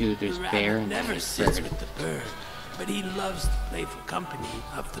to put 2. There's The bear rabbit and then never there's sits bird. with the bird, but he loves the playful company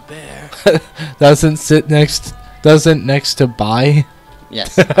of the bear. Doesn't next to buy.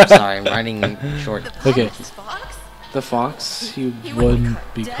 Yes, I'm sorry, I'm writing short. The Okay. pompous fox? The fox, he He wouldn't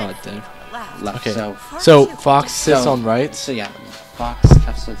be dead caught sitting dead. on the left. Left. Okay. So, So fox sits So- on right. so yeah, Fox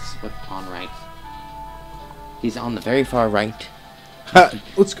F sits with on right. He's on the very far right.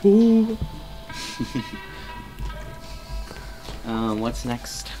 Let's go. What's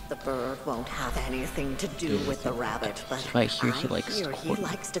next? The bird won't have anything to do with the rabbit, but Right here, he I likes hear to he court-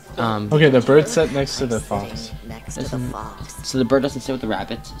 likes to court Okay, the bird danger sat next to by the sitting fox. Next to the Isn't- fox. So the bird doesn't sit with the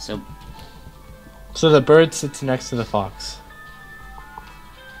rabbit. So So the bird sits next to the fox.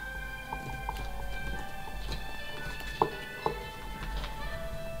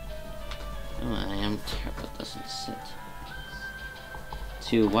 oh, I am terrible. It doesn't sit.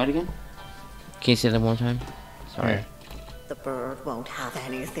 To what again? Can you say that one more time? Sorry. Okay. The bird won't have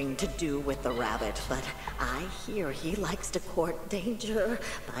anything to do with the rabbit, but I hear he likes to court danger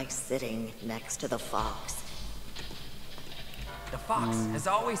by sitting next to the fox. The fox has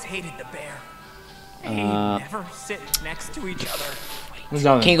always hated the bear. They never sit next to each other.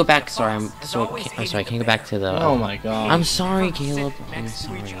 Can you go back? Sorry, I'm sorry. Can you go back to the? Oh my god. I'm sorry, Caleb. I'm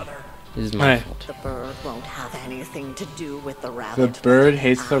sorry. This is my fault. The bird won't have anything to do with the rabbit. The bird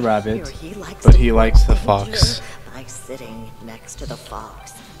hates the I rabbit, hear he likes but to he likes the court fox. danger by sitting next to the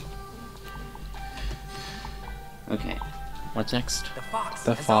fox. Okay. What's next?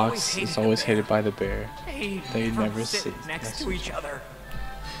 The fox is always hated by the bear. They never sit sit next to each other.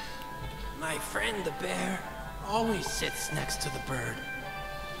 My friend the bear always sits next to the bird.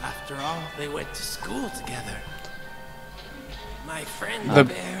 After all, they went to school together. My friend The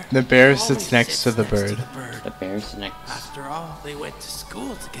bear always sits next to the bird. The bear's next. After all, they went to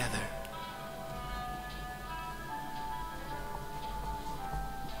school together.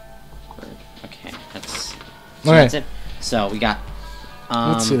 Bird. Okay, that's. Okay. That's it. So we got.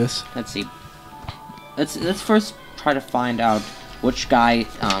 Let's see this. Let's see. Let's first try to find out which guy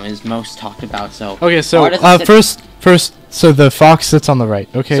is most talked about. So. Okay, so artist first, so the fox sits on the right.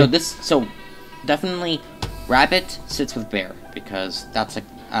 Okay. So definitely, rabbit sits with bear because that's like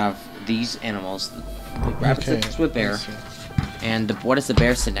out of these animals, the rabbit sits with bear. And what does the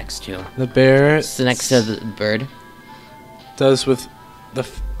bear sit next to? The bear sits next to the bird. Does with the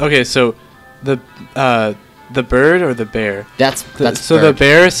okay, so the bird or the bear? That's so bird. the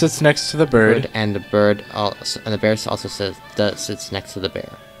bear sits next to the bird, and the bear also sits next to the bear.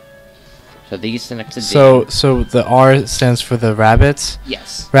 So these sit next to. So the R stands for the rabbit.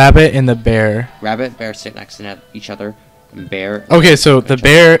 Yes. Rabbit and the bear. Rabbit, bear sit next to each other. Bear. Okay, so the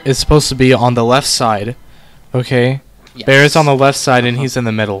bear is supposed to be on the left side. Okay. Yes. Bear is on the left side and he's in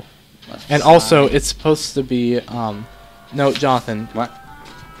the middle. Left and side. also it's supposed to be no, Jonathan. What?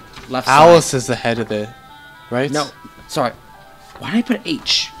 Left Alice side. is the head of the right? No, sorry. Why did I put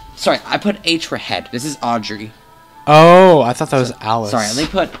H? Sorry, I put H for head. This is Audrey. Oh, I thought that was Alice. Sorry, let me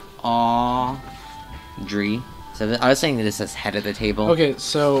put Audrey. So I was saying that this says head of the table. Okay,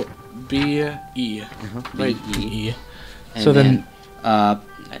 so B-E. Right, B-E. And so then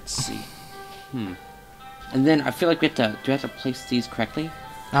let's see. And then I feel like we have to. Do we have to place these correctly?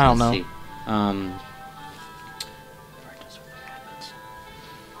 I don't Let's know. See.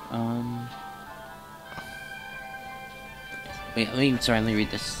 Wait, let me read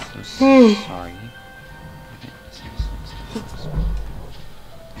this. I'm sorry.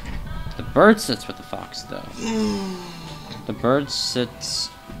 The bird sits with the fox, though. The bird sits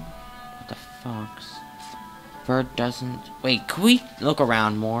with the fox. Bird doesn't. Wait, can we look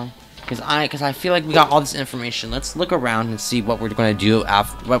around more? Because I feel like we got all this information. Let's look around and see what we're gonna do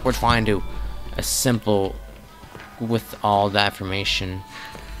after what we're trying to assemble with all that information.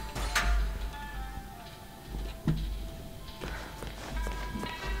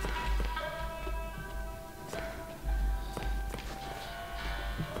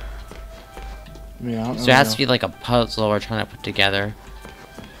 Yeah, So it has to be like a puzzle we're trying to put together.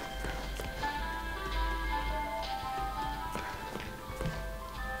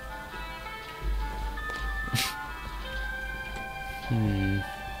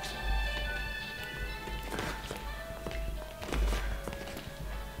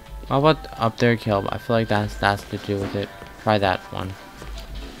 How about up there, Caleb? I feel like that's to do with it. Try that one.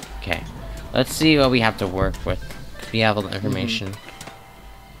 Okay. Let's see what we have to work with. We have all the information.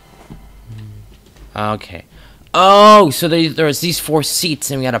 Okay. Oh, so there's these 4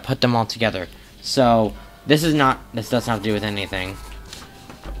 seats, and we gotta put them all together. So this does not have to do with anything.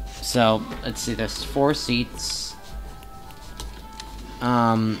 So let's see. There's 4 seats.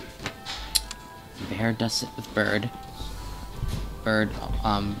 Bear does sit with bird.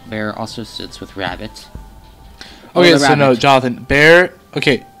 Bear also sits with rabbit. Okay, so no, Jonathan. Bear.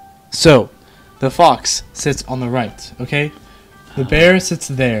 Okay, so the fox sits on the right. Okay, the bear sits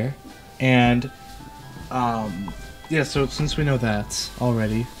there, and yeah. So since we know that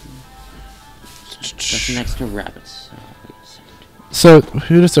already, That's next to rabbits. so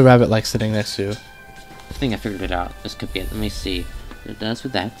who does the rabbit like sitting next to? I think I figured it out. This could be it. Let me see. It does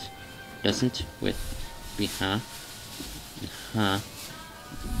with that. Doesn't with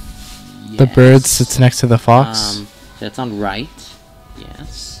The bird sits next to the fox. That's on right.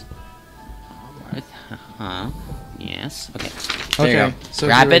 Yes. Right. Yes. Okay. There you go. So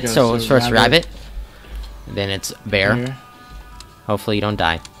rabbit. here we go. So it's first rabbit. Then it's bear. Hopefully you don't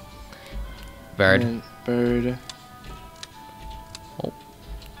die. Bird. And bird. Oh.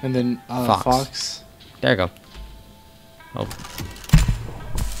 And then Fox. fox. There you go. Oh.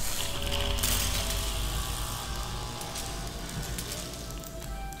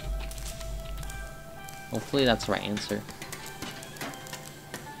 Hopefully that's the right answer.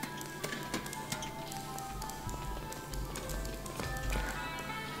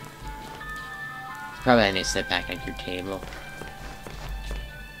 Probably I need to sit back at your table.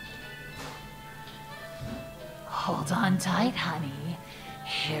 Hold on tight, honey.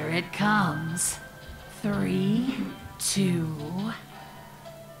 Here it comes. 3, 2,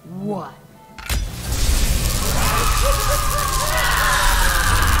 1.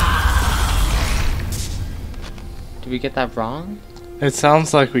 Did we get that wrong? It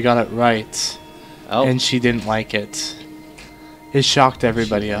sounds like we got it right. Oh, And she didn't like it. It shocked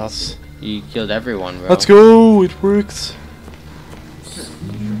everybody else. you killed everyone, bro. Let's go! It works!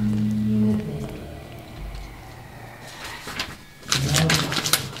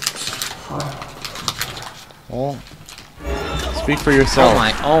 Oh. Speak for yourself. Oh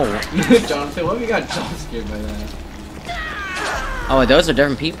my, oh. Jonathan, why we got jump scared by that? Oh, those are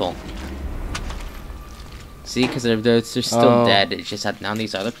different people. See, because they're still Oh. dead. It's just that now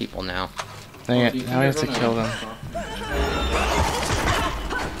these other people now. Dang it, now we have to kill them.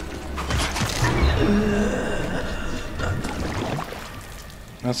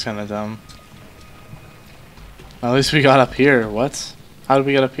 That's kinda dumb. At least we got up here. What? How did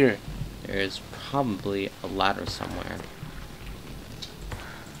we get up here? There's probably a ladder somewhere.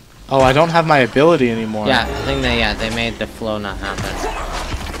 Oh, I don't have my ability anymore. Yeah, I think they made the flow not happen.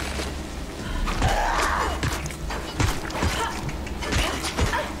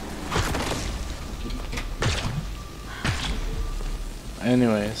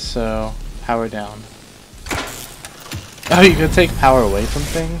 Anyway, so power down. Oh, you can take power away from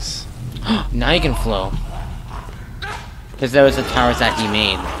things? Now you can flow. Because those are towers that he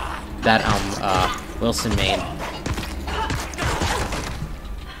made. That, Wilson made.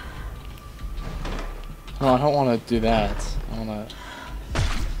 No, I don't want to do that. I want to...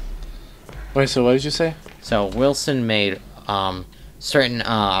 Wait, so what did you say? So, Wilson made, certain,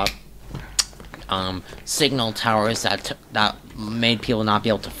 signal towers that made people not be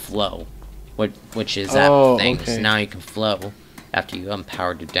able to flow. Which is that thing. Okay. So now you can flow after you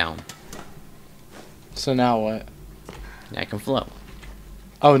powered it down. So now what? Now I can flow.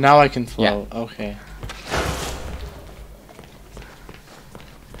 Oh, now I can flow. Yeah. Okay.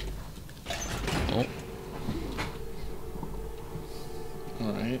 Oh.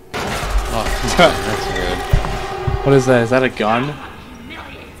 Alright. Oh, that's weird. What is that? Is that a gun?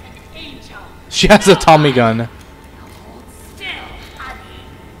 She has a Tommy gun.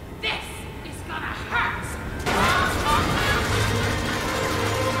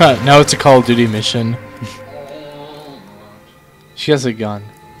 Now it's a Call of Duty mission. She has a gun.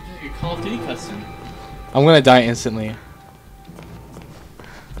 Your Call of Duty cutscene. I'm gonna die instantly.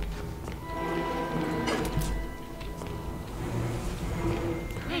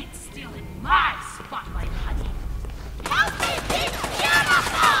 It's still in my spotlight, honey. Stop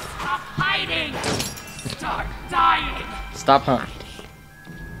hiding! Start dying! Stop hiding.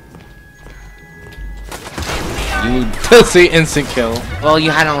 You See, instant kill. well, you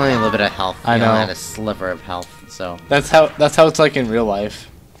had only a little bit of health. You I know. only had a sliver of health, so That's how it's like in real life.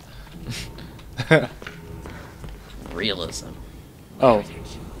 realism. Oh,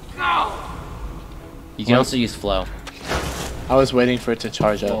 You can What? also use flow. I was waiting for it to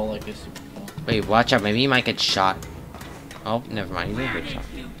charge Ball up. like a super ball. Wait, watch out. Maybe you might get shot. Oh, never mind. You didn't get shot.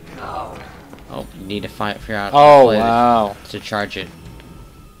 Oh, you need to figure out Oh a way wow, to charge it.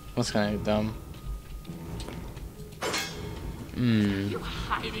 that's kind of dumb. Hmm.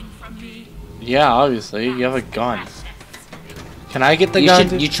 Hiding from me? Yeah, obviously you have a gun. Can I get the You gun?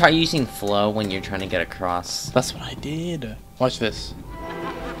 should. You try using flow when you're trying to get across. That's what I did. Watch this.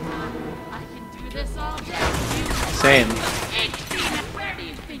 I can do this all day. Same. Where do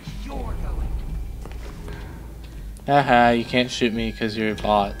you think you're going? Haha, you can't shoot me because you're a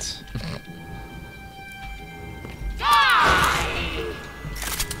bot.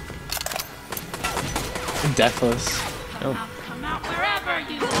 Deathless. Oh. Come out wherever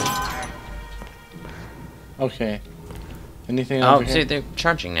you are. Okay. Anything Oh, over see, here? they're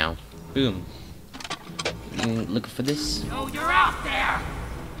charging now. Boom. You looking for this? Oh, you're out there.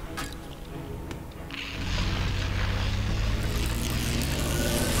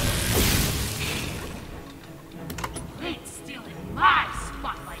 It's still in my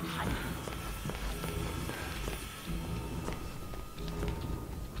spotlight, honey.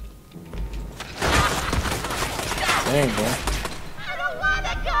 There you go. I don't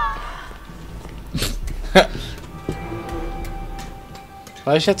wanna go.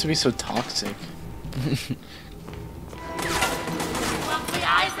 Why does she have to be so toxic? Lovely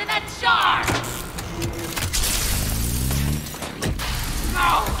eyes in a jar.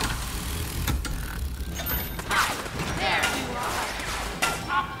 No.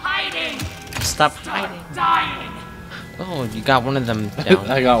 Stop hiding. Oh, you got one of them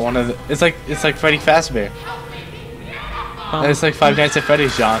down. I got one of the. It's like Freddy Fazbear. Oh. It's like Five Nights at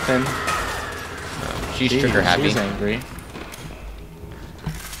Freddy's, Jonathan. She's trigger happy. She's angry.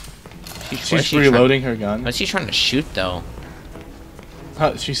 What is She's she reloading her gun. What's she trying to shoot though?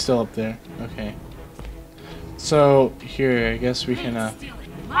 Oh, she's still up there. Okay. So here, I guess we can.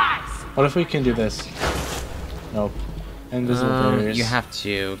 What if we can do this? Nope. Invisible barriers. You have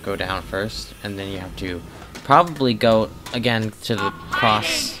to go down first, and then you have to probably go again to the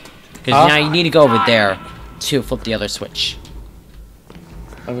cross. Because now you need to go over there to flip the other switch.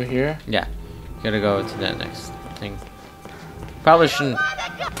 Over here? Yeah. You gotta go to that next thing. Probably shouldn't.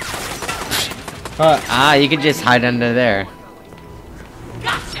 You could just hide under there.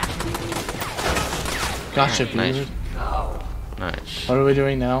 Gotcha, dude. Nice. Nice. What are we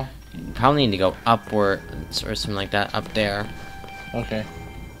doing now? Probably need to go upwards or something like that. Up there. Okay.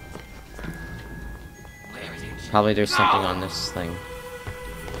 Probably there's something on this thing.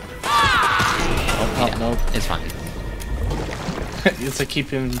 Oh, nope. It's fine. It's like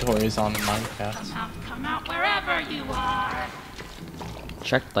keep inventories on in Minecraft. Come out wherever you are.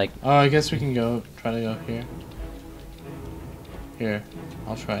 Check like. Oh, I guess we can try to go here. Here,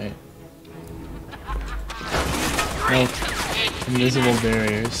 I'll try it. Nope. Invisible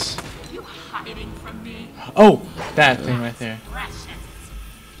barriers. You hiding from me? Oh, that thing right there.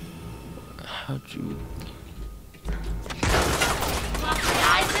 How'd you?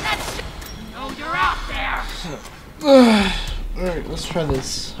 No, you're out there. Alright, let's try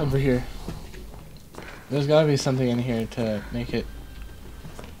this over here. There's gotta be something in here to make it.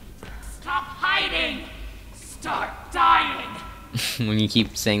 Stop hiding. Start dying. When you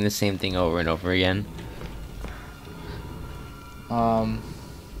keep saying the same thing over and over again.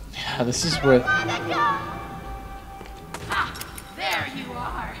 Yeah, this is where. There you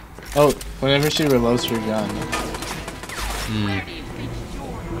are. Oh, whenever she reloads her gun. Where do you think you're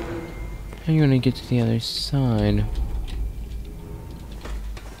going? How are you gonna get to the other side?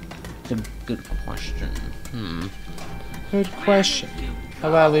 It's a good question. Good question. How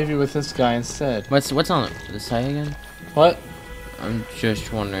about I leave you with this guy instead? What's on the side again? What? I'm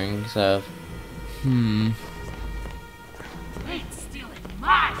just wondering. So, Ain't stealing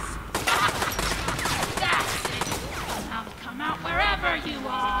my spot. That's it. Now come out wherever you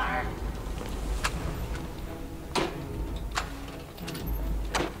are.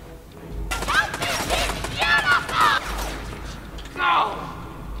 Go.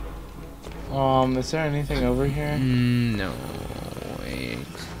 Is there anything over here? no. Wait.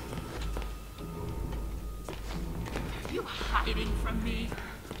 Are you hiding from me?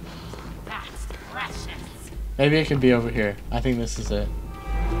 That's precious. Maybe it could be over here. I think this is it.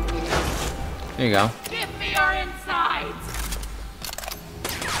 There you go. Give me your insides.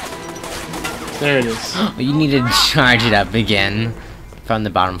 There it is. You need to charge it up again from the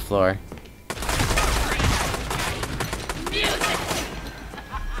bottom floor. Music.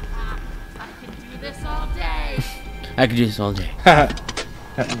 I can do this all day. I could do this all day. America.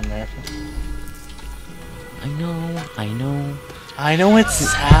 I know. I know it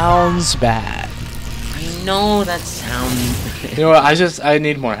sounds bad. I know that sounds. You know what? I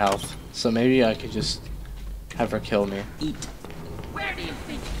need more health. So maybe I could just have her kill me. Eat. Where do you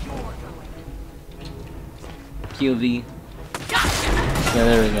think you're going? QV. Yeah,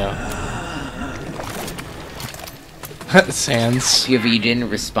 there we go. Sans. QV, you didn't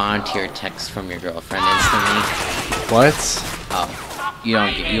respond to your text from your girlfriend instantly. What? Oh, you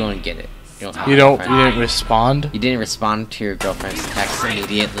don't get it. You You didn't respond? You didn't respond to your girlfriend's text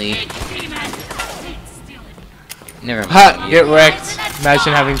immediately. Never mind. Ha! Get wrecked.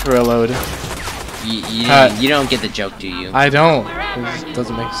 Imagine having to reload. You don't get the joke, do you? I don't. It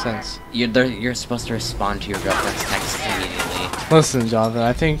doesn't make sense. You're supposed to respond to your girlfriend's text immediately. Listen, Jonathan,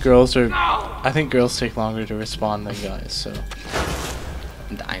 I think girls take longer to respond than guys, so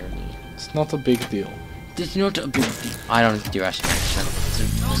The irony. it's not a big deal. It's not a big deal. I don't do Russian accent.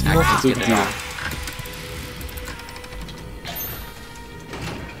 It's not a big deal.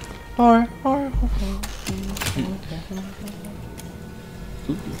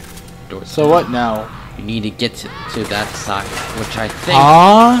 So what now? You need to get to that side, which I think.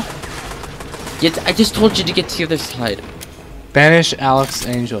 I just told you to get to the other side. Banish Alex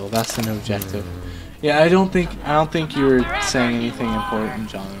Angel. That's the new objective. Yeah, I don't think you were saying anything important,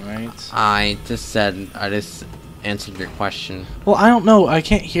 John. Right? I just answered your question. Well, I don't know. I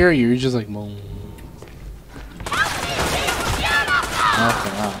can't hear you. You're just like. Moan. Okay, I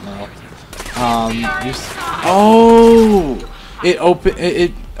don't know. Oh! It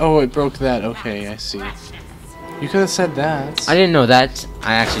broke that. Okay, I see. You could have said that. I didn't know that.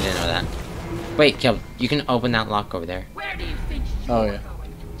 I actually didn't know that. Wait, Kel, you can open that lock over there. Where do you think Oh yeah.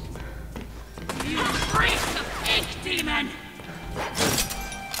 you freak the pink demon?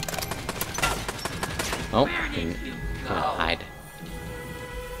 Oh, can hide.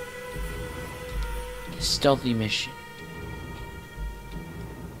 Stealthy mission.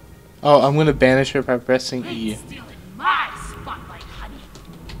 Oh, I'm gonna banish her by pressing E. Stealing my spotlight, honey.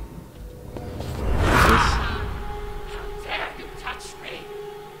 How dare you touch me?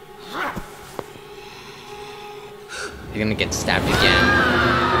 You're gonna get stabbed again.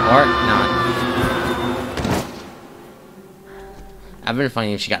 Or not. I've been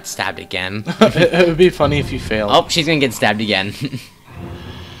funny if she got stabbed again. It would be funny if you failed. Oh, she's gonna get stabbed again. Final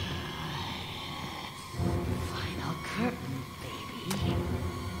curtain, baby.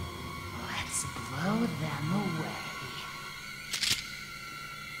 Let's blow them away.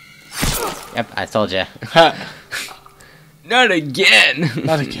 Yep, I told you. Not again.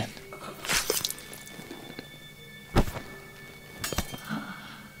 Not again.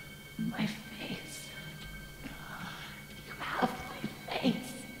 My face. You have my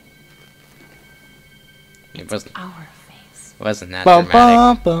face. It wasn't. Our face. Wasn't that Bum,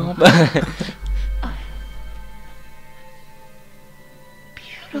 dramatic? bum, bum.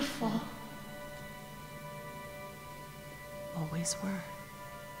 Beautiful. Always were.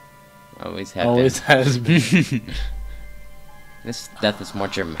 Always have Always been. has been. This death is more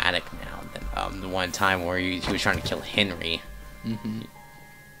dramatic now than the one time where he was trying to kill Henry.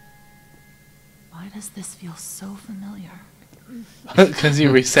 Why does this feel so familiar? Because you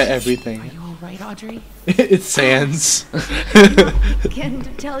reset Are everything. you alright, Audrey? It's Sans. Again to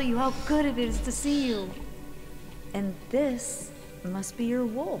tell you how good it is to see you. And this must be your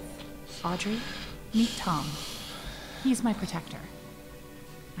wolf. Audrey, meet Tom. He's my protector.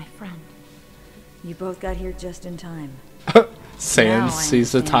 My friend. You both got here just in time. Now Sans I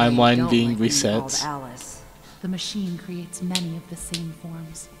sees the understand why you timeline don't being like being reset. called Alice. The machine creates many of the same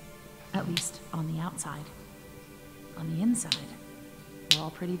forms. At least on the outside. On the inside, we're all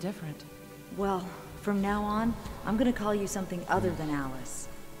pretty different. Well, from now on, I'm gonna call you something other than Alice.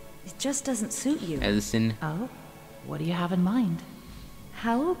 It just doesn't suit you. Edison. Oh? What do you have in mind?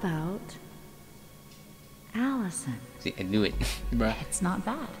 How about Allison? See, I knew it. Bruh. It's not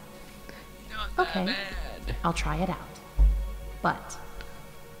bad. Okay, I'll try it out. But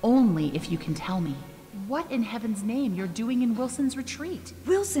only if you can tell me what in heaven's name you're doing in Wilson's retreat.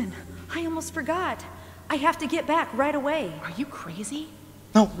 Wilson, I almost forgot. I have to get back right away. Are you crazy?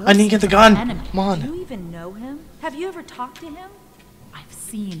 No, I need to get the Wilson's gun. our enemy. Come Do on. you even know him? Have you ever talked to him? I've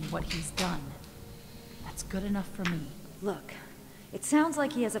seen what he's done. That's good enough for me. Look, it sounds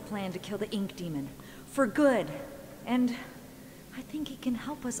like he has a plan to kill the ink demon. For good. And I think he can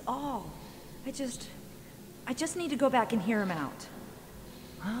help us all. I just need to go back and hear him out.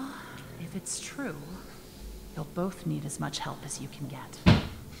 Well, if it's true, you'll both need as much help as you can get.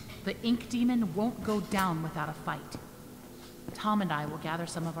 The ink demon won't go down without a fight. Tom and I will gather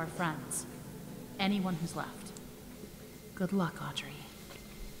some of our friends. Anyone who's left. Good luck, Audrey.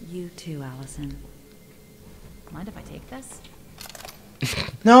 You too, Allison. Mind if I take this?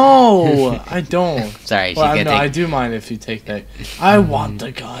 No, I don't. Sorry, Well, she's no, gonna I take. do mind if you take that. I want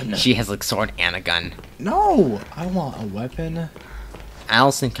the gun. She has like sword and a gun. No, I want a weapon.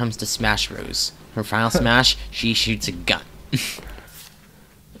 Allison comes to smash Rose. Her final smash, she shoots a gun.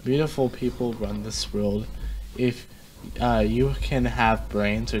 Beautiful people run this world. If you can have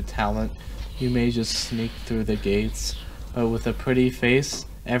brains or talent, you may just sneak through the gates. But with a pretty face,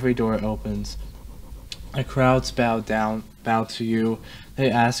 every door opens. The crowds bow to you. They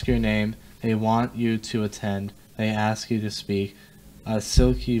ask your name. They want you to attend. They ask you to speak. A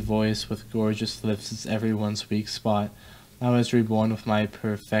silky voice with gorgeous lips is everyone's weak spot. I was reborn with my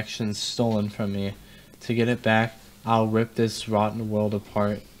perfection stolen from me. To get it back, I'll rip this rotten world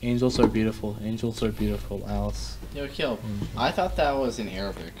apart. Angels are beautiful. Angels are beautiful, Alice. Yo, Kill. I thought that was in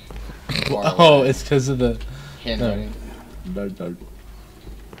Arabic. Oh, it's because of the handwriting.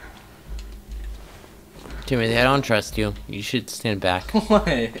 Timothy, I don't trust you. You should stand back.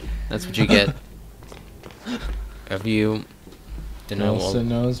 Why? That's what you get. If you didn't know, Wilson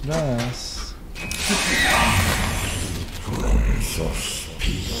knows best.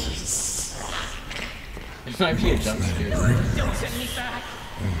 It might be a jump scare. Don't send me back.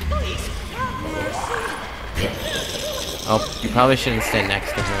 Please, have mercy. oh, you probably shouldn't stand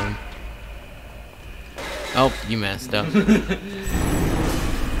next to him. Oh, you messed up.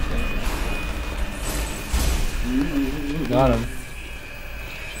 Got him.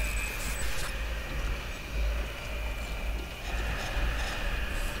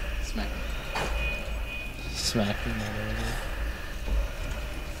 Smack. Smack.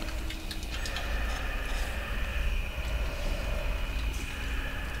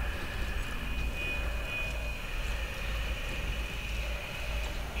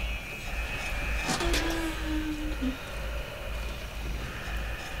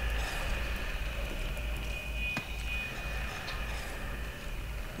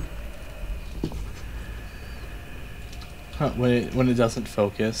 when it doesn't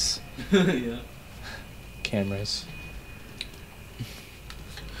focus. Yeah. Cameras.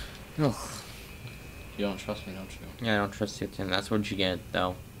 Ugh. You don't trust me, don't you? Yeah, I don't trust you, Tim. That's what you get,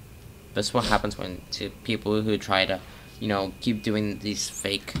 though. That's what happens when to people who try to, keep doing these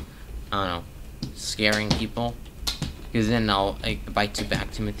fake, I don't know, scaring people. Because then I'll bite you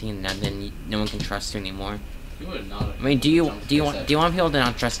back, Timothy, and then no one can trust you anymore. You would not. I mean, do you want people to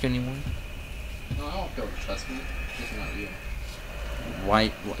not trust you anymore? No, I want people to trust me. Just not you.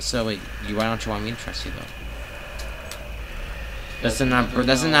 Why? So wait, why don't you want me to trust you though? Doesn't that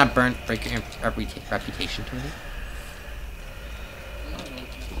break your reputation, Timothy?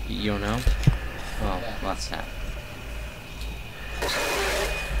 You don't know? Well, that's sad.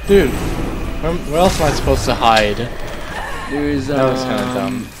 Dude, where else am I supposed to hide? There's That was kind of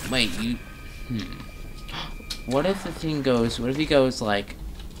dumb. Wait, you. What if the thing goes? What if he goes like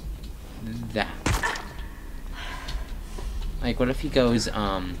that? Like, what if he goes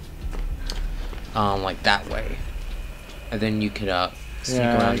like that way, and then you could sneak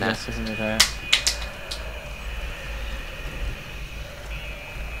around that. Guess isn't it that?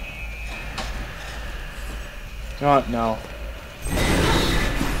 You know what? No.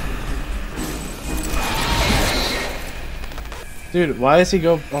 Dude, why does he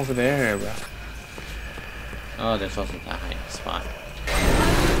go over there, bro? Oh, there's also that hiding spot.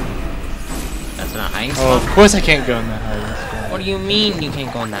 That's not a hiding Oh, spot? of course I can't go in that hiding spot. What do you mean you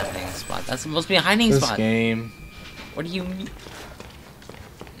can't go in that hiding spot? That's supposed to be a hiding This spot. game. What do you mean?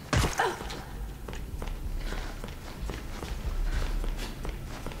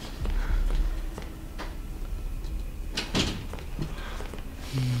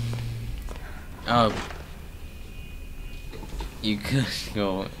 Oh. You could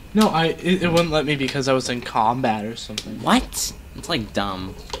go. No, it wouldn't let me because I was in combat or something. What? It's like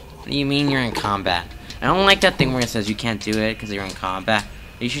dumb. What do you mean you're in combat? I don't like that thing where it says you can't do it because you're in combat.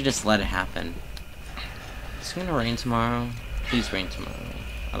 You should just let it happen. It's gonna rain tomorrow. Please rain tomorrow.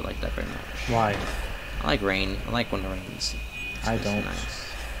 I would like that very much. Why? I like rain. I like when it rains. I It's don't. nice.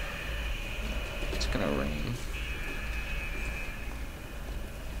 It's gonna rain.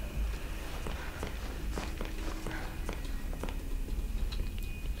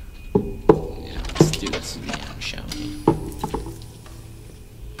 Yeah, let's do this again, shall we?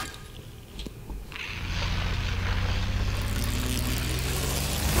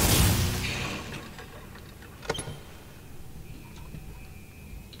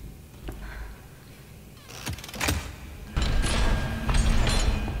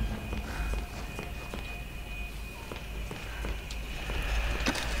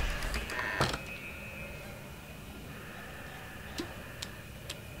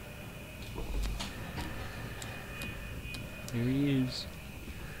 Here he is.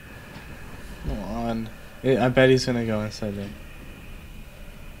 Come on. I bet he's gonna go inside there.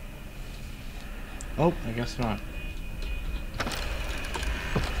 Oh, I guess not.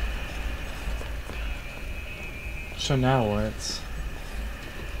 So now what?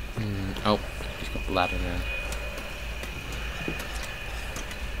 Oh, just got the ladder now.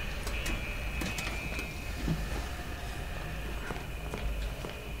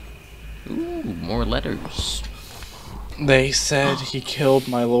 Ooh, more letters. They said he killed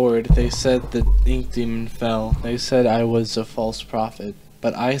my lord. They said the ink demon fell. They said I was a false prophet.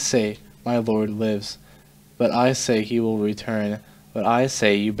 But I say my lord lives. But I say he will return. But I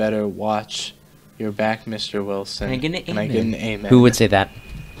say you better watch your back, Mr. Wilson. Can I get an Can I get an amen? Who would say that?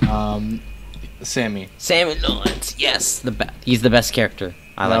 Sammy. Sammy Lawrence. Yes, he's the best character.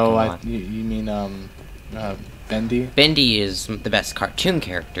 I like him a lot. You mean Bendy? Bendy is the best cartoon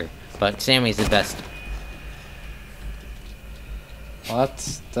character, but Sammy's the best. Well,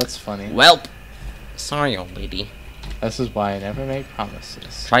 that's funny. Welp. Sorry, old lady. This is why I never make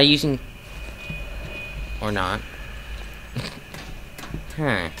promises. Try using... Or not.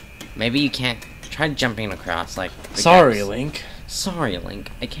 Maybe you can't... Try jumping across, like... Sorry, gaps. Link. Sorry,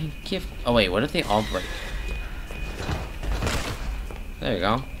 Link. I can't give... Oh, wait. What if they all break? There you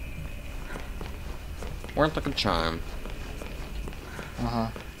go. Worked like a charm. Uh-huh.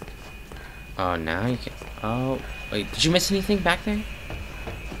 Oh, now you can... Oh, wait. Did you miss anything back there?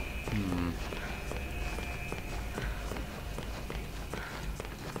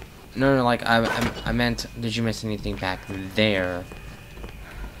 No, like, I meant, did you miss anything back there?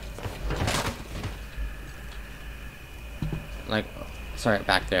 Like, sorry,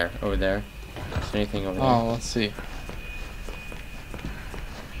 back there, over there. Is there anything over there? Oh, let's see.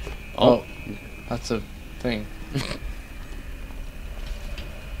 Oh. That's a thing.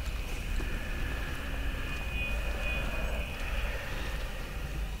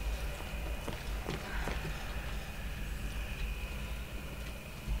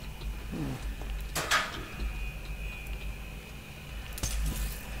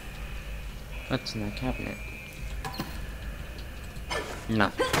 What's in that cabinet?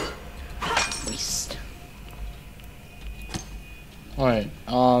 Nothing. Waste. Alright,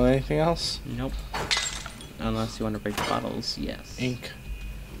 anything else? Nope. Unless you want to break the bottles, yes. Ink.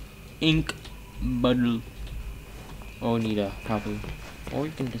 Ink bottle. Oh, we need a probably. Or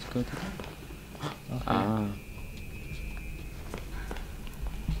you can just go to that. Okay. Ah.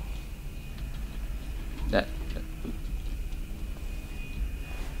 That.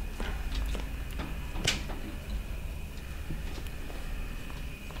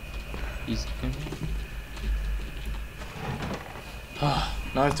 Easy.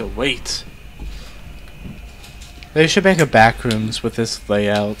 Now I have to wait. They should make a back rooms with this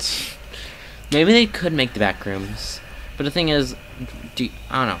layout. Maybe they could make the back rooms, but the thing is, I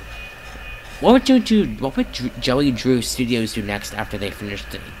don't know. What would Joey Drew Studios do next after they finish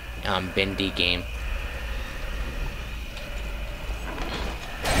the Bendy game?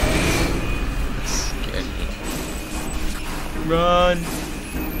 That's scary. Run!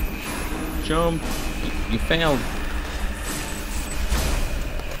 Jump! You failed.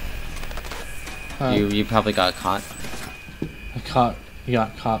 You probably got caught. He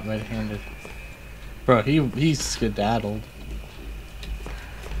got caught red-handed. Bro, he skedaddled.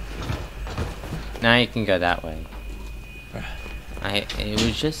 Now you can go that way. It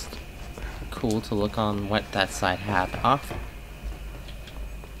was just cool to look on what that side had to offer.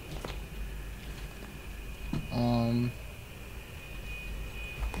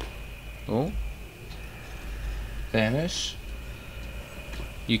 Oh? Vanish?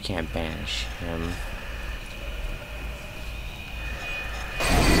 You can't banish him.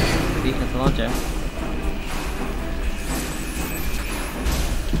 See, it's a launcher.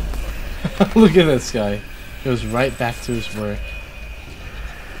 Look at this guy. Goes right back to his work.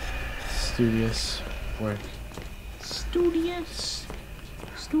 Studious work. Studious.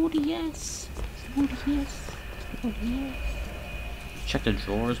 Check the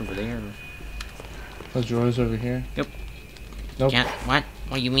drawers over there. The drawers over here? Yep. Nope. Can't. What?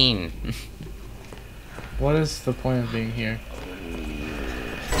 What do you mean? What is the point of being here?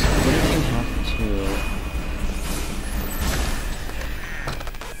 What if you have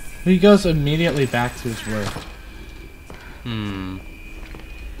to? He goes immediately back to his work.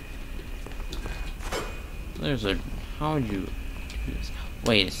 There's a. How would you?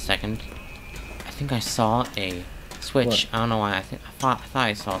 Wait a second. I think I saw a switch. What? I don't know why. I thought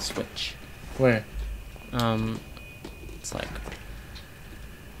I saw a switch. Where? It's like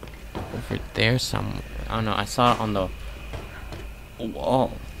over there somewhere. I don't know. I saw it on the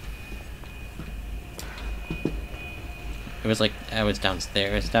wall. It was like I was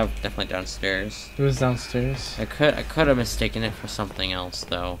downstairs. Definitely downstairs. It was downstairs. I could have mistaken it for something else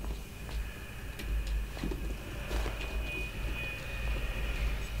though.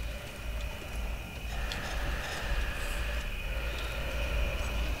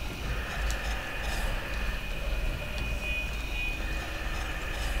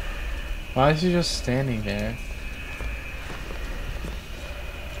 Why is he just standing there?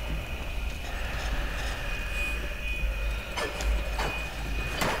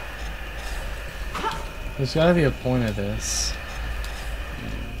 There's gotta be a point of this.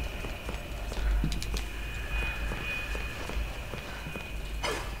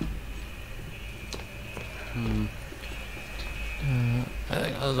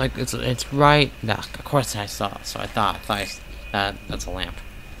 I was like, it's right. Nah, of course I saw it, so I thought that's a lamp.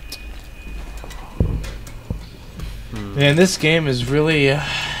 Man, this game is really,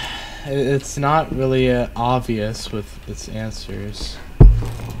 it's not really obvious with its answers.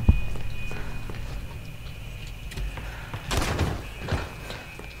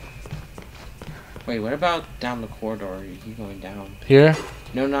 Wait, what about down the corridor? Are you going down? Here?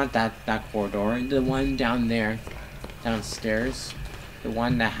 No, not that corridor. The one down there, downstairs. The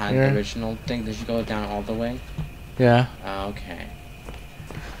one that had Here? the original thing. Did you go down all the way? Yeah. Okay.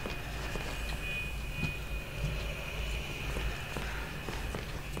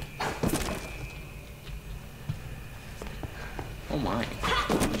 Oh my.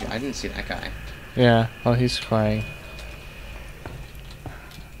 I didn't see that guy. Yeah. Oh, he's crying.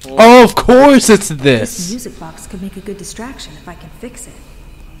 Well, Oh, of course it's This this! music box could make a good distraction if I can fix it.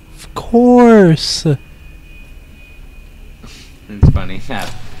 Of course! it's funny. Yeah.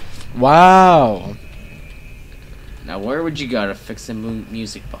 Wow. Now, where would you go to fix a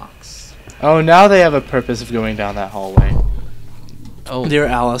music box? Oh, now they have a purpose of going down that hallway. Oh. Dear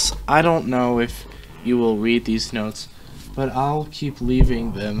Alice, I don't know if you will read these notes, but I'll keep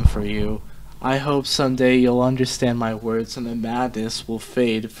leaving them for you. I hope someday you'll understand my words and the madness will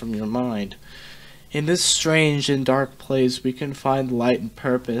fade from your mind. In this strange and dark place we can find light and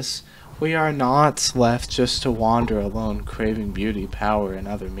purpose. We are not left just to wander alone, craving beauty, power, and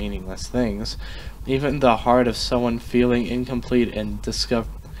other meaningless things. Even the heart of someone feeling incomplete and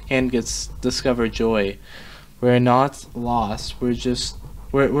gets discover joy. We're not lost.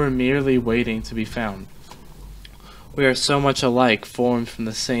 We're merely waiting to be found. We are so much alike, formed from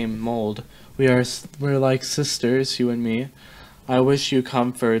the same mold. We're like sisters, you and me. I wish you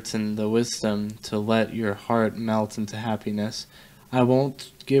comfort and the wisdom to let your heart melt into happiness. I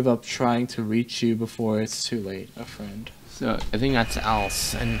won't give up trying to reach you before it's too late, a friend. So I think that's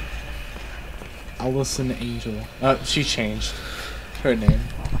Alice, and Allison Angel. She changed her name.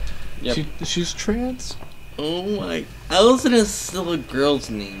 Yep. She's trans. Oh my! Allison is still a girl's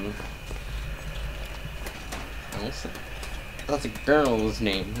name. Allison. That's a girl's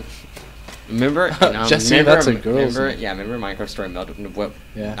name. Remember? Jesse, remember, that's a girl's name. Yeah, remember Minecraft Story Mode? What?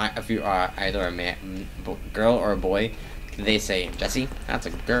 Yeah. If you are either a girl or a boy, they say Jesse. That's a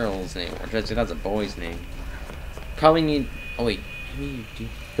girl's name, or Jesse. That's a boy's name. Probably need. Oh wait, maybe you do.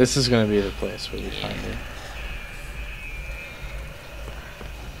 This is gonna be the place where we find her.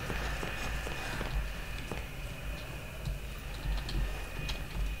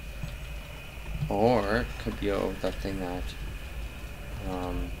 Or it could be over that thing that.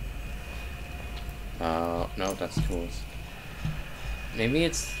 No, that's tools. Maybe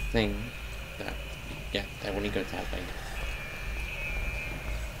it's the thing that. Yeah, that when you go to that thing.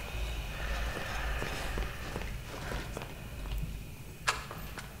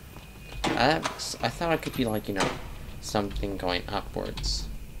 I thought it could be like, something going upwards.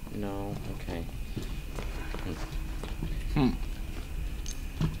 No, okay. Some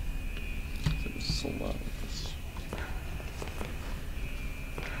slows.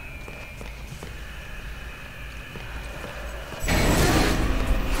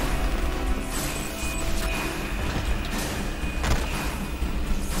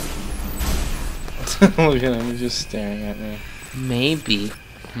 Look at him, he's just staring at me. Maybe.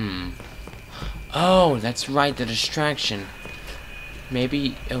 Oh, that's right, the distraction.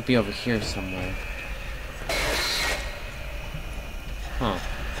 Maybe it'll be over here somewhere. Huh.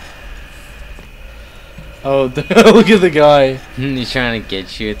 Oh, look at the guy. He's trying to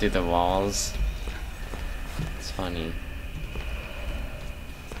get you through the walls. It's funny.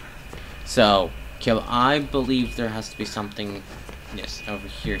 So, Kill, I believe there has to be something, yes, over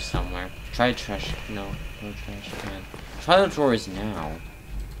here somewhere. Try trash. No trash can. Try the drawers now.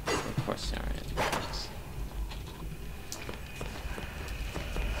 Of course there is.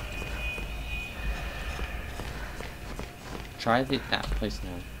 Try that place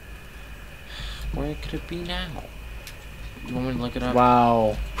now. Where could it be now? You want me to look it up?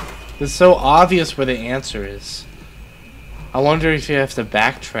 Wow. It's so obvious where the answer is. I wonder if you have to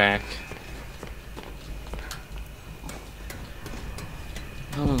backtrack.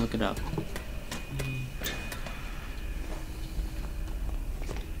 I'm gonna look it up.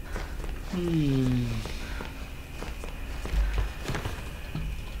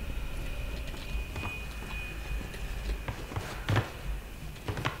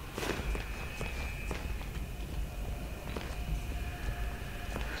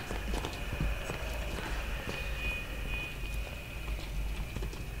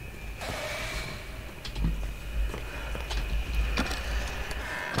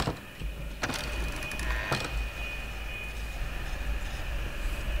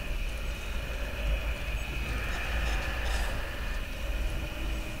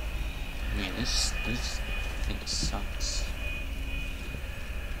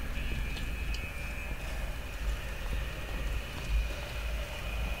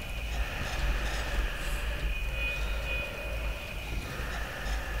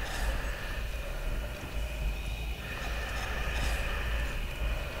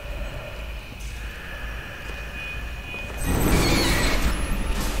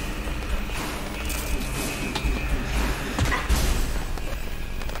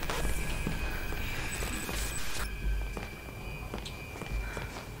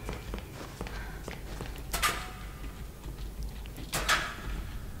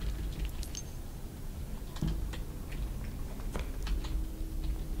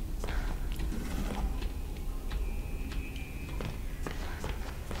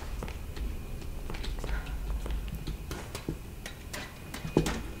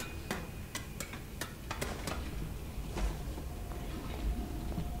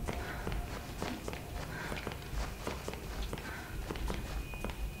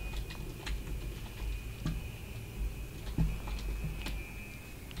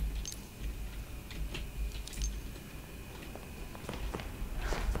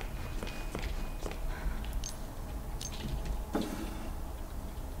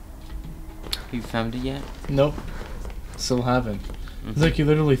 You found it yet? Nope. Still haven't. It's like you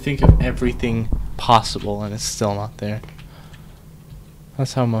literally think of everything possible and it's still not there.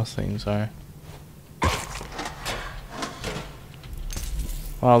 That's how most things are.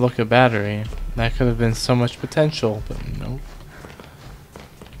 Wow, look at battery. That could have been so much potential, but nope.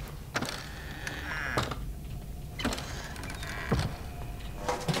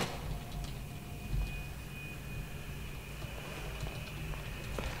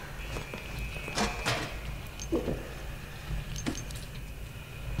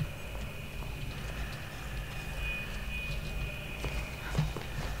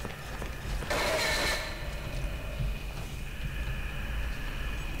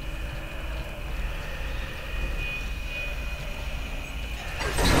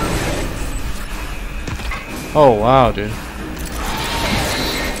 Oh wow, dude. Look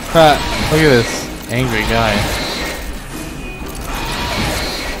at this angry guy.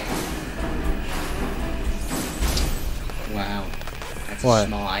 Wow. That's What? a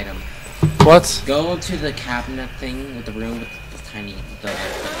small item. What? Go to the cabinet thing with the room with the tiny the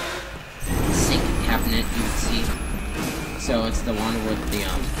sink cabinet you would see. So it's the one with the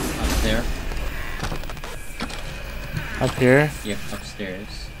up there. Up here? Yep,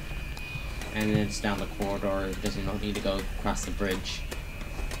 upstairs. And then it's down the corridor. It doesn't need to go across the bridge.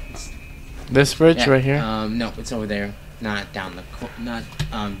 This bridge right here? No, it's over there. Not down the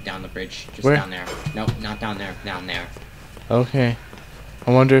down the bridge. Just Where? down there. Nope, not down there. Down there. Okay.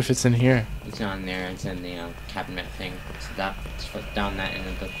 I wonder if it's in here. It's not in there. It's in the cabinet thing. So that's down that end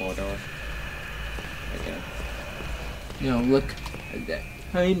of the corridor. Right there. No, look at that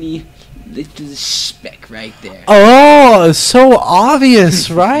tiny little speck right there. Oh, it's so obvious,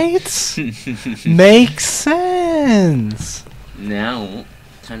 right? Makes sense. Now,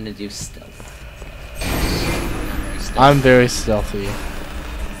 time to do stealth. I'm very stealthy.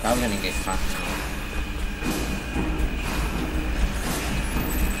 Probably gonna get caught now.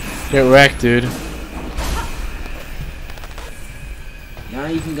 Get wrecked, dude. Now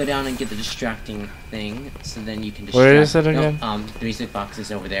you can go down and get the distracting thing, so then you can distract. Where is it again? The music box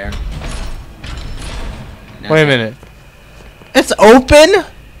is over there. Now Wait a minute. It's open?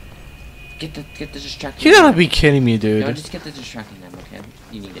 Get the distracting. You gotta be kidding me, dude. No, just get the distracting them, okay?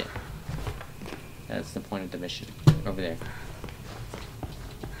 You need it. That's the point of the mission. Over there.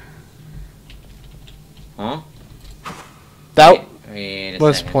 Huh? That Wait a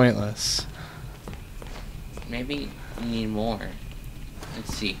was second. pointless. Maybe you need more.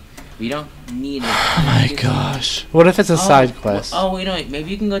 Let's see. We don't need it. Oh my gosh. What if it's a side quest? Oh, wait, no, wait.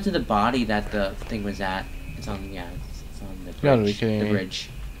 Maybe you can go to the body that the thing was at. It's on, yeah, it's on the bridge. You gotta be kidding the me. bridge.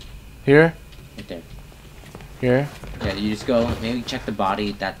 Here? Right there. Here? Yeah, you just go, maybe check the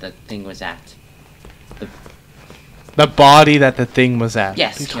body that the thing was at. The body that the thing was at.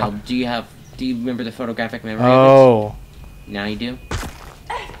 Yes, Kel, do you remember the photographic memory of Oh. it? Now you do?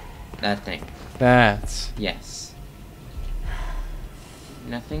 That thing. That's. Yes.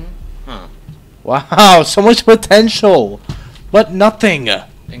 Nothing? Huh. Wow, so much potential. But nothing.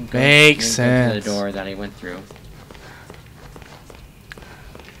 Then go, Makes then go sense. to the door that I went through.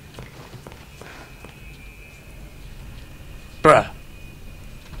 Bruh.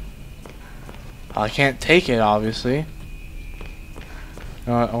 I can't take it, obviously.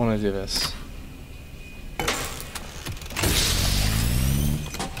 No, I want to do this.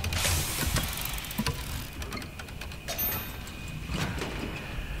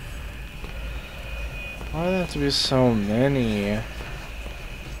 Why do there have to be so many?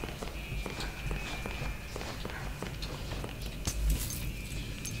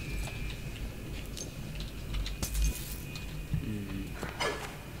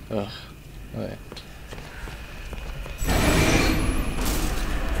 Ugh. Okay.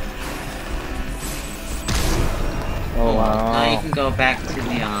 Oh wow. Now you can go back to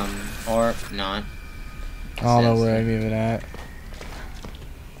the, or not. I don't know where I gave it at.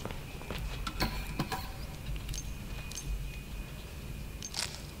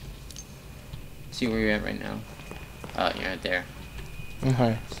 See where you're at right now. Oh, you're right there.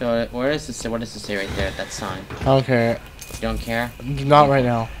 Okay. So, where is this? What does it say right there? That sign. I don't care. You don't care? Not right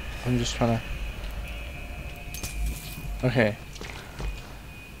now. I'm just trying to. Okay.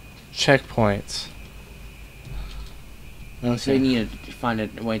 Checkpoints. So you need to find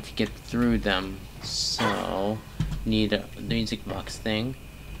a way to get through them. So, need the music box thing,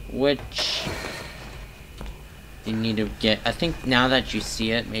 which you need to get. I think now that you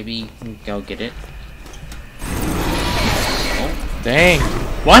see it, maybe you can go get it. Oh. Dang.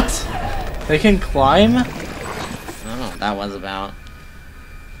 What? They can climb? I don't know what that was about.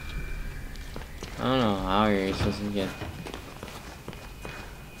 I don't know how you're supposed to get.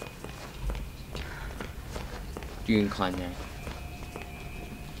 You can climb there.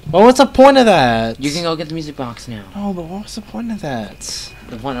 Well, what's the point of that? You can go get the music box now. No, but what's the point of that?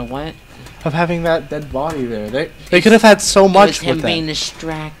 The point of what? Of having that dead body there. They could have had so much It was with him being that.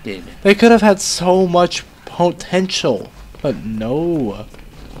 distracted. They could have had so much potential, but no.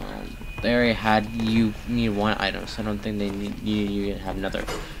 They already had. You need one item, so I don't think they need you to have another.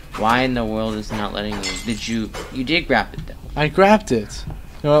 Why in the world is it not letting you? Did you? You did grab it though. I grabbed it.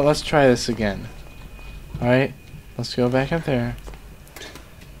 You know what? Let's try this again. All right, let's go back up there.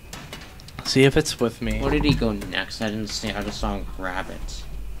 See if it's with me. Where did he go next? I didn't see. I just saw him grab it.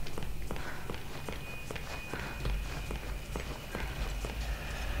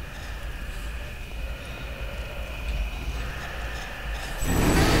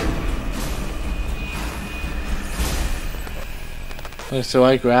 Okay, so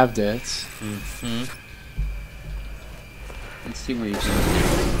I grabbed it. Mm-hmm. Let's see where he's going.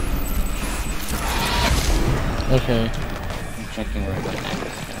 Okay. I'm checking where he went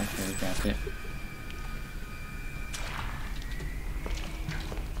next. After we grabbed it.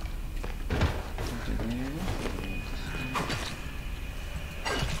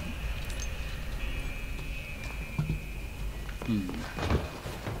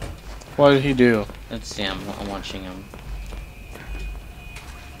 What did he do? Let's see. I'm watching him.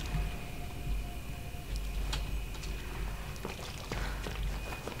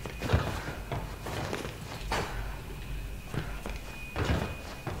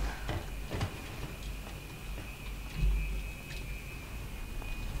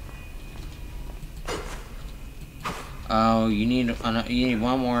 Oh, you need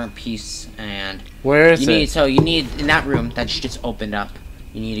one more piece, and Where is it? So you need in that room that's just opened up.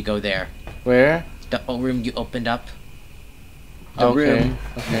 You need to go there. Where? The room you opened up. The Okay. room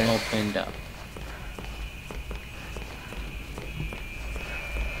Okay. you opened up.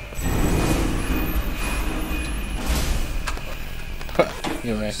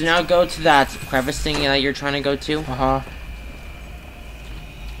 You're right. So now go to that crevice thing that you're trying to go to. Uh-huh.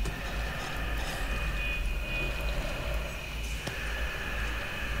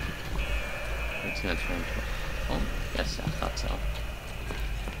 It's gonna turn into a... Oh, yes, I thought so.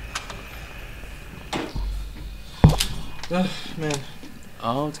 Ugh, man.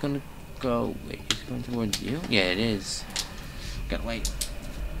 Oh, it's gonna go... Wait, it's going towards you? Yeah, it is. Gotta wait.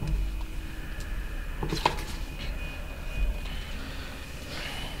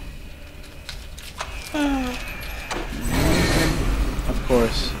 Of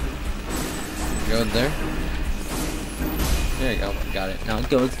course. Go there. There you go. Got it. Now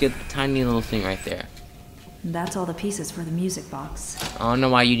go. Let's get the tiny little thing right there. That's all the pieces for the music box. I don't know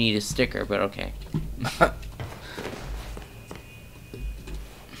why you need a sticker, but okay.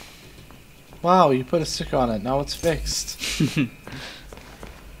 Wow, you put a sticker on it. Now it's fixed. The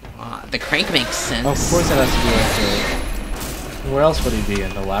crank makes sense. Of course it has to be right there. Where else would he be?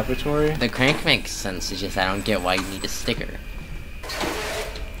 In the laboratory? The crank makes sense. It's just I don't get why you need a sticker.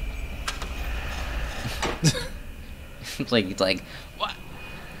 It's like what?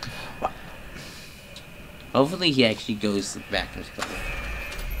 Hopefully he actually goes back into the...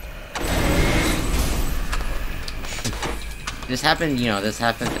 This happened, you know, this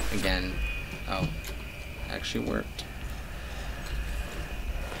happened again. Oh, actually worked.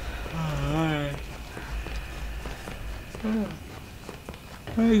 Alright. Alright,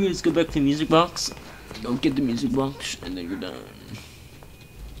 let's go back to the music box. Go get the music box, and then you're done.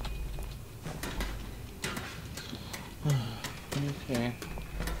 Okay.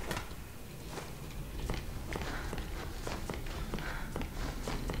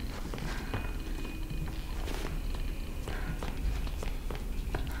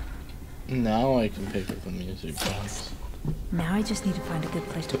 Now I can pick up the music box. Now I just need to find a good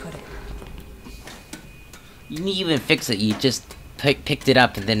place to put it. You didn't even fix it, you just picked it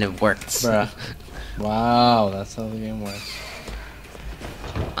up and then it works. Bruh. Wow, that's how the game works.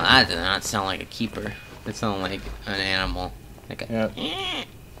 That did not sound like a keeper. It sounded like an animal. Like a... Yep.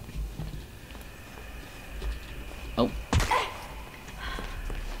 Oh.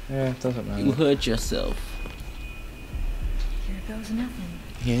 Yeah, it doesn't matter. You hurt yourself. Here goes nothing.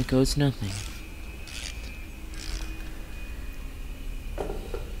 Here goes nothing.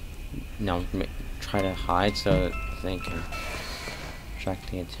 No, try to hide so they can attract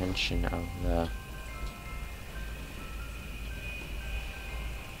the attention of the...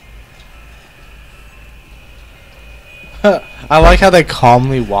 I like how they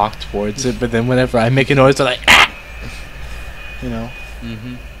calmly walk towards it, but then whenever I make a noise, they're like, ah! You know?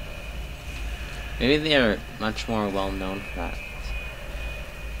 Mm-hmm. Maybe they are much more well known for that.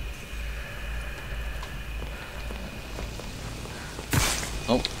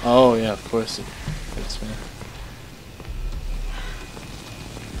 Oh. Oh, yeah, of course it hurts me.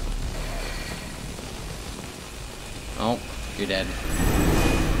 Oh, you're dead.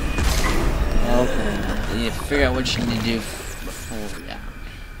 Okay. You need to figure out what you need to do before.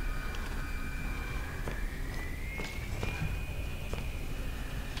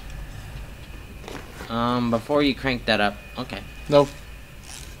 Yeah. Before you crank that up. Okay. Nope.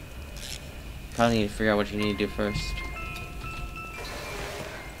 Probably need to figure out what you need to do first.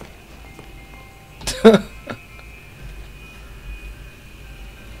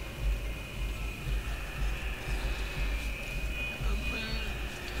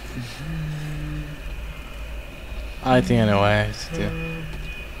 I think I know what I have to do.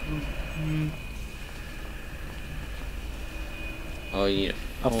 Oh, you need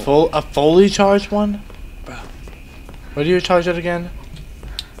A fully charged one? Bro. What do you charge it again?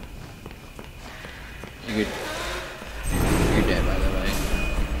 You're dead, by the way.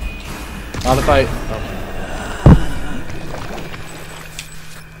 Modify.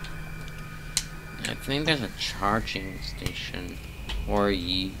 I think there's a charging station, or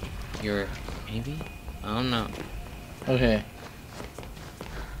you're maybe. I don't know. Okay.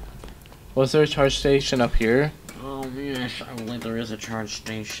 Was there a charge station up here? Oh yes, I believe there is a charge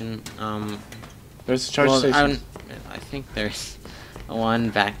station. There's a charge station. I think there's one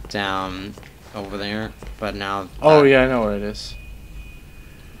back down over there, but now. Oh yeah, I know where it is.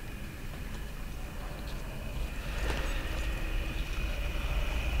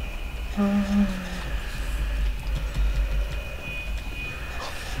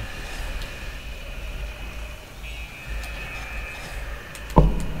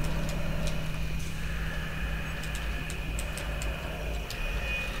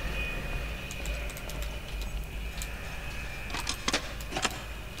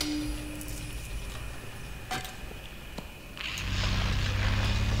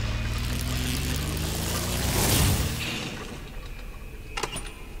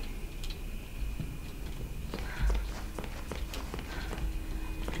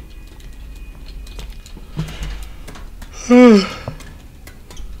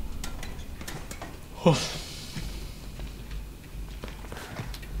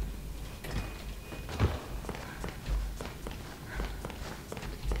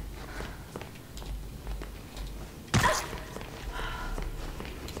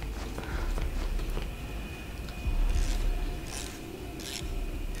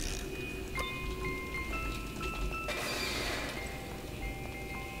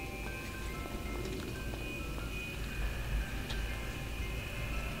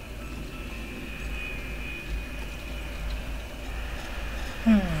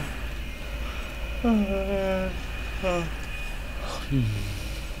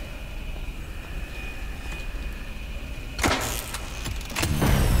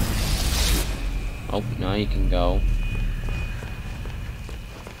 Oh, now you can go.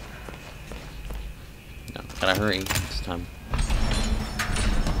 No, gotta hurry this time.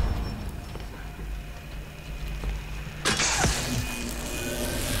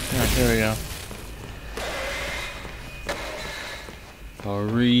 Yeah, here we go.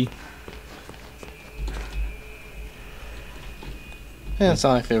 Hurry. Yeah, it's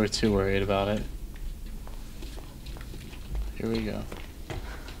not like they were too worried about it. Here we go.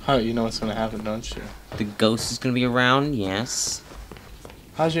 Oh, you know what's gonna happen, don't you? The ghost is gonna be around, yes.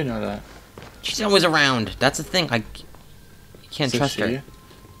 How'd you know that? She's always around. That's the thing. You can't Is it trust she? her.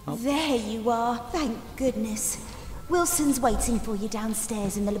 Oh. There you are, thank goodness. Wilson's waiting for you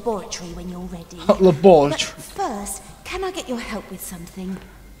downstairs in the laboratory when you're ready. Laboratory. But first, can I get your help with something?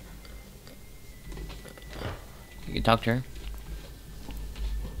 You can talk to her.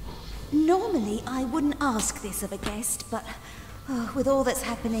 Normally, I wouldn't ask this of a guest, but with all that's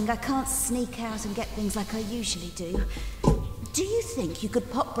happening, I can't sneak out and get things like I usually do. Do you think you could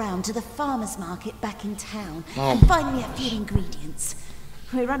pop round to the farmer's market back in town and find me a few ingredients?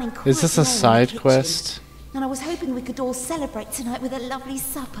 We're running quite Is this a low in the side kitchen, quest? and I was hoping we could all celebrate tonight with a lovely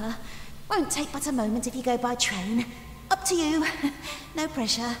supper. Won't take but a moment if you go by train. Up to you. No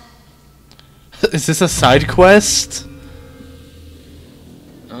pressure. Is this a side quest?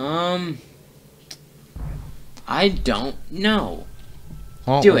 I don't know.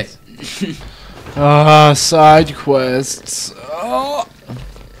 Oh, Do it. Side quests. Oh.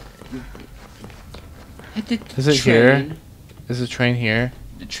 Is it here? Is the train here?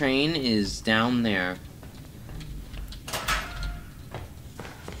 The train is down there.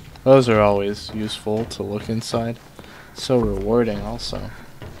 Those are always useful to look inside. So rewarding also.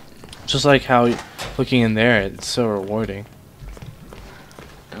 Just like how looking in there, it's so rewarding.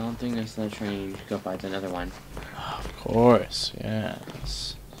 I don't think that's the train. You should go find another one. Of course,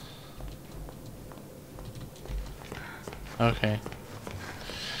 yes. Okay.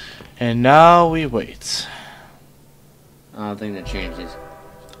 And now we wait. I don't think that changes.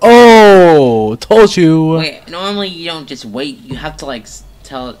 Oh, told you. Wait, normally you don't just wait. You have to like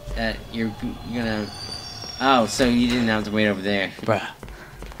tell it that you're gonna. Oh, so you didn't have to wait over there. Bruh.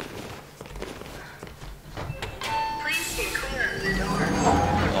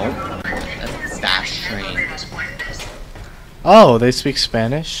 Oh, that's a fast train. Oh, they speak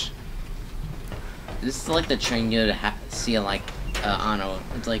Spanish? This is like the train you'd see like, I don't know,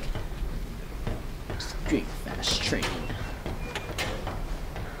 it's like straight fast train.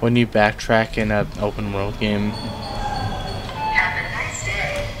 When you backtrack in an open world game.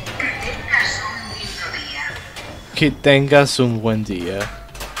 Que tengas un buen día.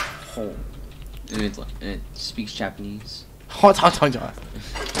 Oh, and it speaks Japanese.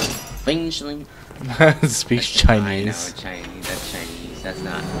 Finishing. Speaks Chinese. I know, Chinese. That's Chinese. That's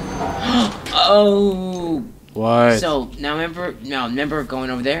not. Oh. What? So now remember going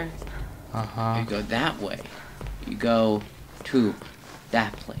over there. Uh-huh. You go that way. You go to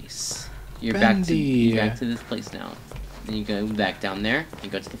that place. You're Bendy. back to this place now. Then you go back down there. You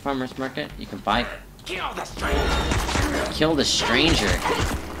go to the farmer's market. You can buy. Kill the stranger. Kill the stranger.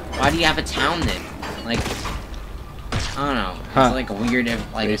 Why do you have a town then? Like, I don't know. It's like weird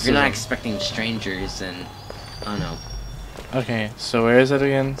if you're not expecting strangers, then I don't know. Okay, so where is it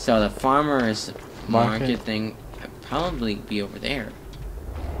again? So the farmer's market thing would probably be over there.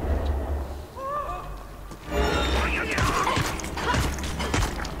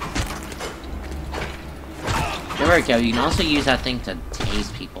 There we go. You can also use that thing to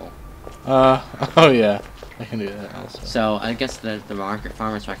tase people. Oh yeah. I can do that also. So I guess the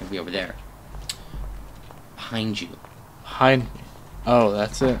farmer's market will be over there. Behind you. Behind me. Oh,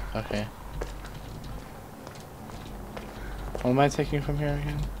 that's it? Okay. What am I taking from here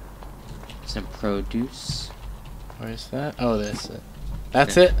again? Some produce. Where's that? Oh, that's it.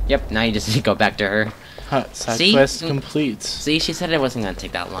 That's it? Yep, now you just need to go back to her. Side See? quest complete. See, she said it wasn't going to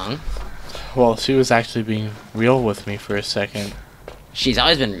take that long. Well, she was actually being real with me for a second. She's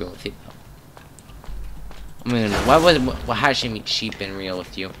always been real with you, though. I mean, how has she been real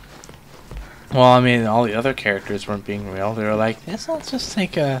with you? Well, I mean, all the other characters weren't being real. They were like, let's just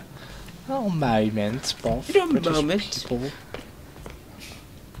take a little moment. Both British people.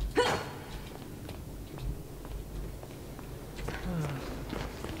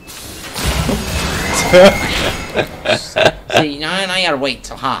 See, now you gotta wait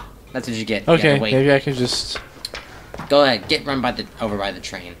till That's what you get. You Okay, gotta wait. maybe I can just... Go ahead, get run over by the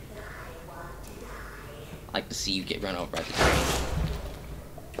train. I like to see you get run over by the train.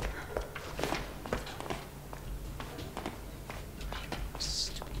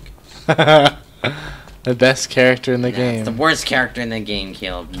 The best character in the game. The worst character in the game,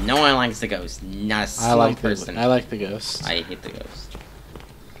 Caleb. No one likes the ghost. Not a single person. I like the ghost. I hate the ghost.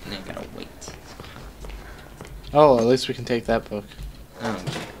 And I gotta wait. Oh, at least we can take that book. I don't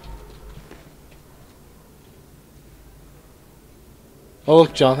care. Oh,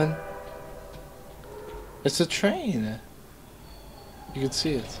 look, Jonathan. It's a train. You can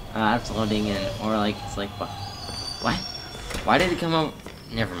see it. It's loading in, or like it's like what? Why did it come out?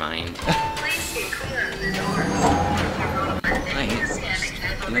 Never mind. I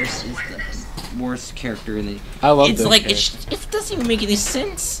hate the ghost. Is the worst character in the. I love. It's like it doesn't even make any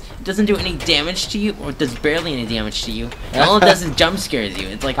sense. It doesn't do any damage to you, or it does barely any damage to you. And all it does is jump scares you.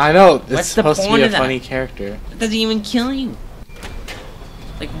 It's like I know. What's It's the supposed to point be a of that? funny character. It doesn't even kill you.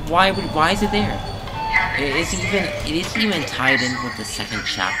 Like why is it there? It isn't even tied in with the second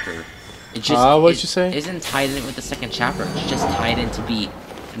chapter. It just what'd you say? It isn't tied in with the second chapter. It's just tied in to be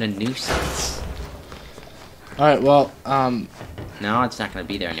in a nuisance. All right. Well, Now it's not gonna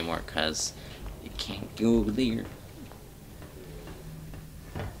be there anymore because it can't go there.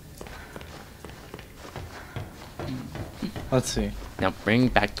 let's see. Now bring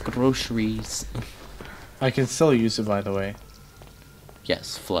back the groceries. I can still use it, by the way.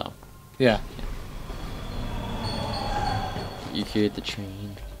 Yes, flow. Yeah. You hear the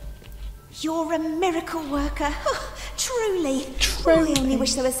train. You're a miracle worker. Truly. I only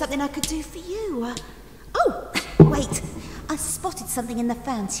wish there was something I could do for you. Oh, wait. I spotted something in the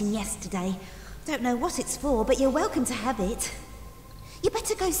fountain yesterday. Don't know what it's for, but you're welcome to have it. You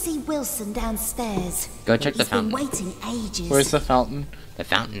better go see Wilson downstairs. Go check the He's been fountain. waiting ages. Where's the fountain? The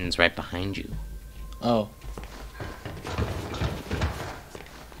fountain's right behind you. Oh.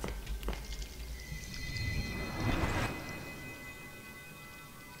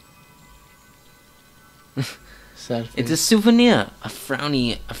 Sad face. It's a souvenir. A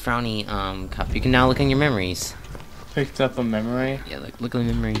frowny cup. You can now look in your memories. Picked up a memory. Yeah, look in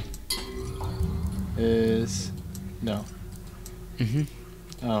the memory. Is no. Mhm.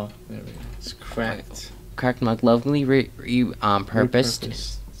 Oh, there we go. It's cracked. cracked mug lovingly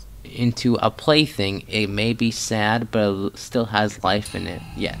purposed into a plaything. It may be sad, but it still has life in it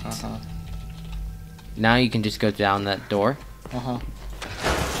yet. Now you can just go down that door.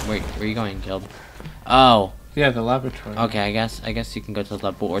 Wait, where are you going, Guild? Oh. Yeah, the laboratory. Okay, I guess you can go to the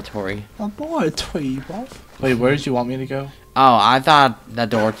laboratory. Laboratory, what? Wait, where did you want me to go? Oh, I thought the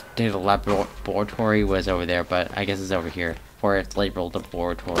door to the laboratory was over there, but I guess it's over here, where it's labeled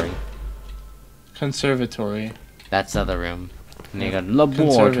laboratory. Conservatory. That's the other room. And you got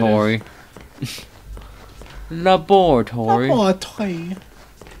laboratory. Laboratory. Laboratory.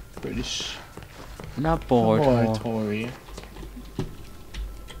 British. Laboratory.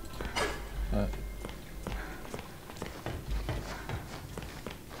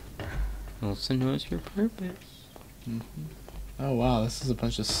 Also knows your purpose. Oh wow, this is a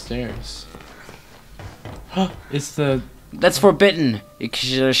bunch of stairs. It's the... That's forbidden.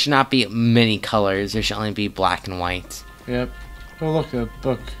 There should not be many colors. There should only be black and white. Yep. Oh look, a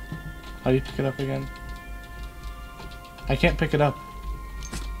book. How do you pick it up again? I can't pick it up.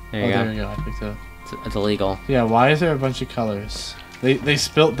 There you go. There we go. I picked it up. It's illegal. Yeah, why is there a bunch of colors? They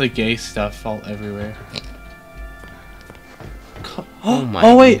spilt the gay stuff all everywhere. Oh my.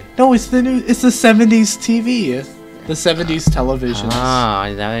 Oh wait, no, it's the 70s TV. The 70s television. Ah,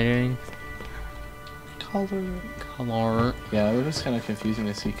 is that what you're doing? Color. Yeah, it was kind of confusing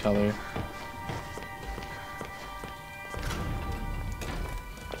to see color.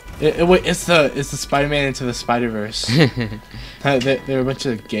 Wait, it's the Spider-Man into the Spider-Verse. There are a bunch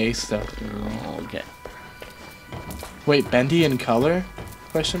of gay stuff. Okay. Wait, Bendy in color?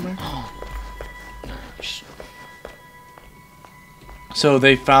 Question mark. So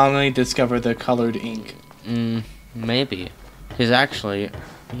they finally discovered the colored ink. Maybe. Because actually,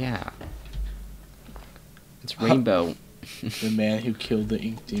 yeah. It's rainbow. The man who killed the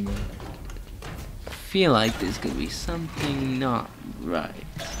ink demon. I feel like there's gonna be something not right.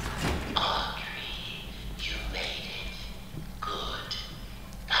 Audrey, you made it. Good.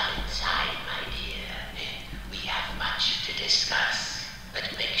 Come inside, my dear. We have much to discuss, but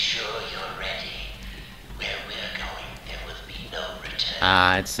make sure you're ready. Where we're going, there will be no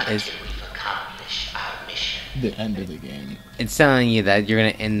return. It's until we've accomplished our mission. The end of the game. It's telling you that you're gonna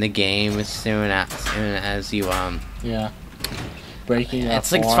end the game as soon as you Yeah. Breaking up.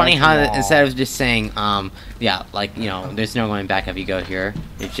 It's like it's funny how instead of just saying yeah, like, you know, there's no going back if you go here.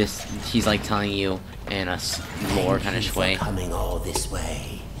 It's just he's like telling you in a lore kind of way. Coming all this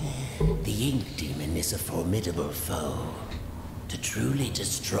way. The ink demon is a formidable foe. To truly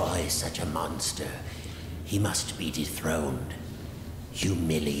destroy such a monster, he must be dethroned,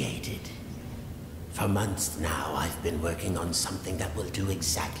 humiliated. For months now, I've been working on something that will do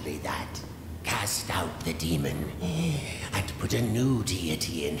exactly that. Cast out the demon, and put a new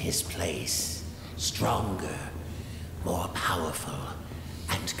deity in his place. Stronger, more powerful,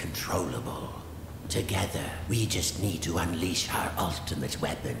 and controllable. Together, we just need to unleash our ultimate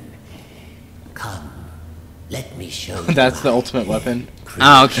weapon. Come, let me show you. That's the ultimate weapon.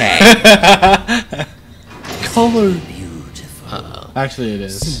 Oh, okay. Color. Beautiful. Actually, it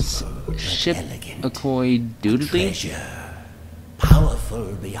is. Ship Akoi Doodly? Treasure.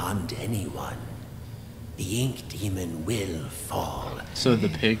 Powerful beyond anyone. The ink demon will fall. So the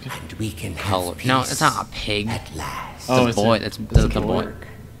pig. And we can Color. have No, peace it's not a pig. at last. Oh, It's a boy. That's the boy.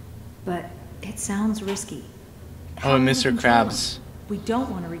 But it sounds risky. Oh, and Mr. Krabs. We don't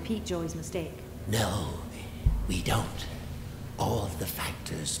want to repeat Joey's mistake. No, we don't. All the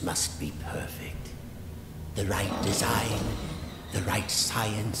factors must be perfect. The right design, the right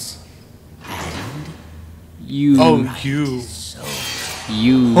science, and You. You. so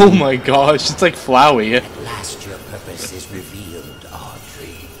You. Oh my gosh, it's like Flowey. at last your purpose is revealed,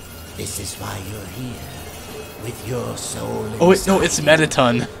 Audrey. This is why you're here. With your soul Oh wait, no, it's inside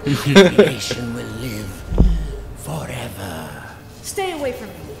Metaton. you, creation will live forever. Stay away from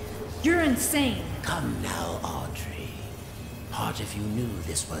me. You're insane. Come now, Audrey. Part of you knew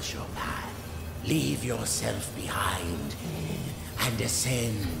this was your path. Leave yourself behind and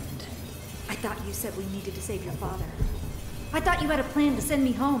ascend. I thought you said we needed to save your father. I thought you had a plan to send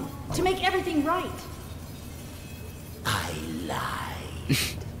me home, to make everything right. I lied.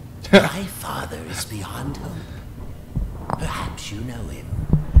 My father is beyond hope. Perhaps you know him.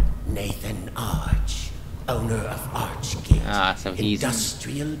 Nathan Arch, owner of Archgate. Ah, so he's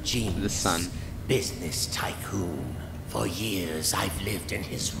industrial genius, the son. business tycoon. For years, I've lived in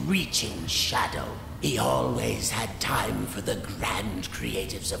his reaching shadow. He always had time for the grand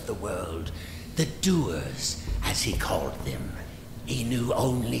creatives of the world, the doers, as he called them. He knew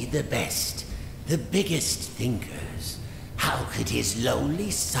only the best, the biggest thinkers. How could his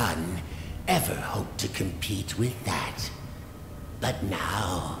lowly son ever hoped to compete with that. But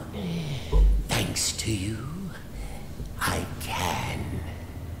now, thanks to you, I can.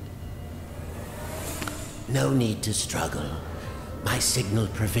 No need to struggle. My signal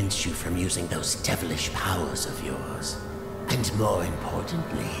prevents you from using those devilish powers of yours. And more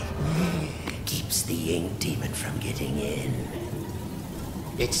importantly, keeps the ink demon from getting in.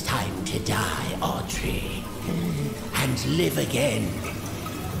 It's time to die, Audrey, and live again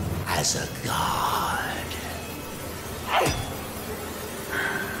as a god.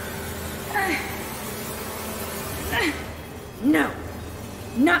 No,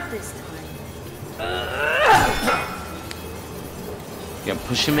 not this time. Yeah,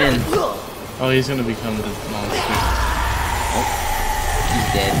 push him in. Oh, he's gonna become the monster. He's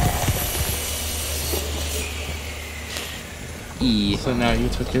dead. E. So now you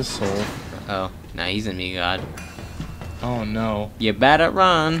took his soul. Oh, now he's in me, God. Oh no. You better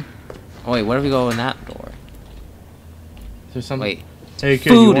run. Oh wait, what if we go in that door? Is there something? Wait. Hey kid,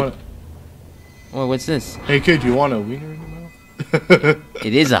 Food. you want? Oh, what's this? Hey kid, you want a wiener in your mouth?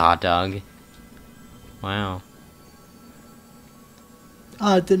 It is a hot dog. Wow.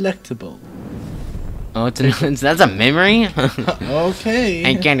 Ah, delectable. Oh, that's a memory? Okay.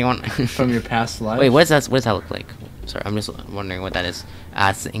 I can't even. From your past life. Wait, what does that look like? Sorry, I'm just wondering what that is.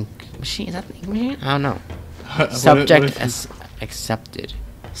 It's the ink machine. Is that the ink machine? I don't know. Subject accepted.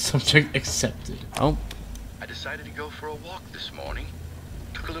 Subject accepted. Oh. I decided to go for a walk this morning.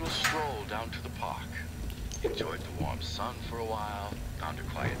 Took a little stroll down to the park. Enjoyed the warm sun for a while. Found a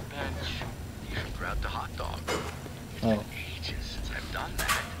quiet bench. Even grabbed a hot dog. It's been ages since I've done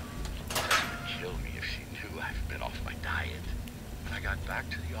that. Tessa would kill me if she knew I've been off my diet. When I got back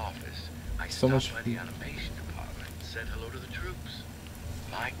to the office, I stopped by the animation department and said hello to the troops.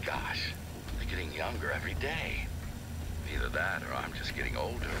 My gosh, they're getting younger every day. Either that or I'm just getting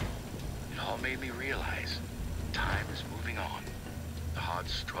older. It all made me realize time is moving on. The hard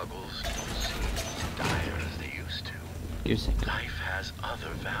struggles don't seem as dire as they used to. Life has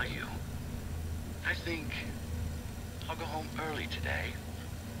other value. I think I'll go home early today.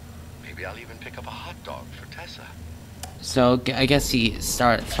 Maybe I'll even pick up a hot dog for Tessa. So I guess he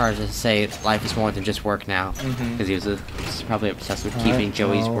started to say life is more than just work now, because he's probably obsessed with keeping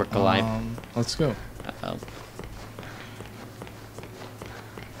Joey's work alive. Let's go. Uh-oh.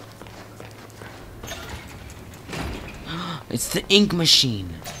 It's the ink machine.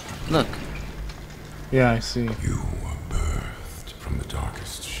 Look. Yeah, I see. You were birthed from the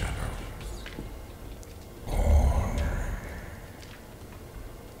darkest shadows. Born.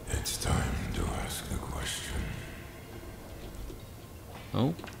 It's time to ask the question.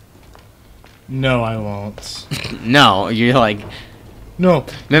 Oh? No, I won't. No, you're like... No.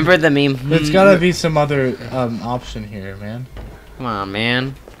 Remember the meme? There's gotta be some other option here, man. Come on,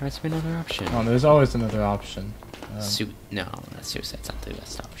 man. There has to be another option. Oh, there's always another option. No, that's suicide's not the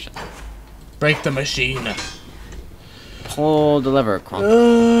best option. Break the machine. Pull the lever, Crump.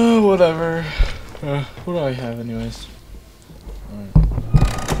 Whatever. What do I have anyways? Alright.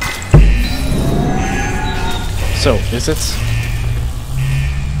 So, is it?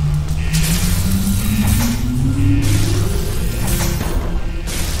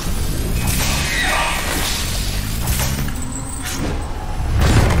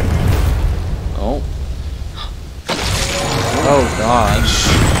 Oh. Oh gosh.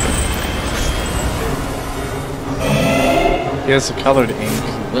 He has a colored ink.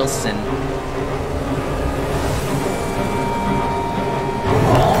 Wilson.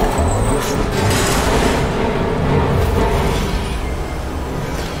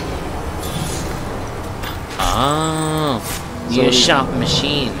 Oh. You a shop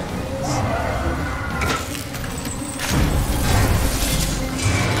machine.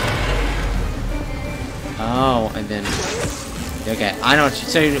 Oh, and then... Okay, I know.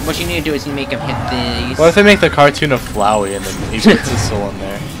 So what you need to do is you make him hit these. What if they make the cartoon of Flowey and then he puts his soul in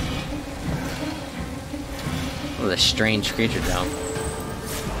there? Oh, the strange creature though.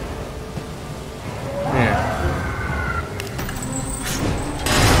 Yeah.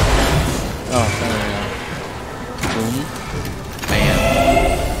 Oh, there we Boom.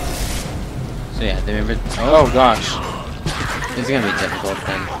 Bam. So yeah, they remember. go. Oh gosh. It's gonna be difficult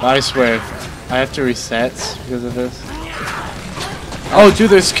then. I swear, I have to reset because of this. Oh, dude,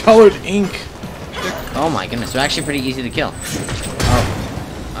 there's colored ink. Oh my goodness, they're actually pretty easy to kill.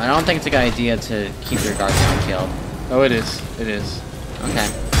 Oh, I don't think it's a good idea to keep your guards unkilled. Oh, it is. It is. Okay.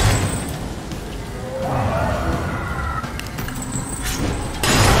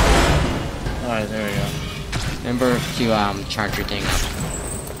 Alright, there we go. Remember to charge your thing up.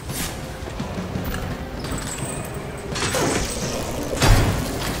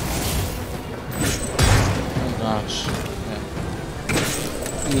 Oh, shit.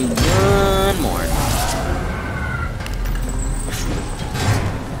 Need one more.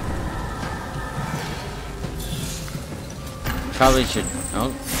 Probably should. Oh,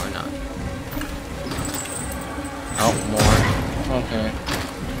 or not. Oh, more. Okay.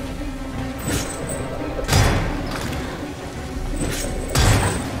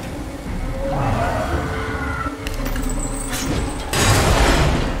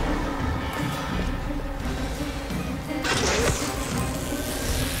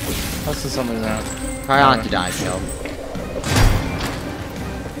 Let's do something around. Probably not to die, Phil.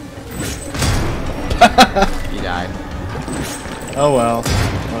 You died. Oh well.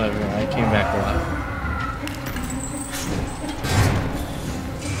 Whatever. I came back alive.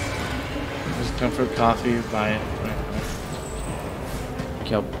 Just comfort coffee, buy it.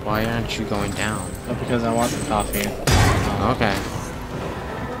 Yo, why aren't you going down? Oh, because I want the coffee. Okay.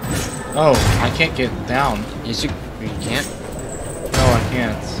 Oh, I can't get down. Yes, you can't? No, I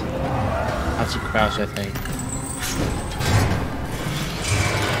can't. I have to crouch, I think.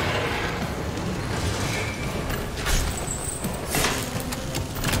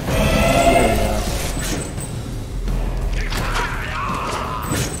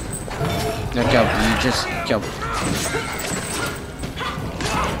 No, go. You just go.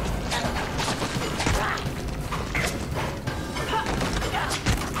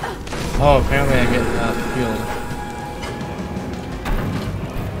 Oh, apparently I get healed.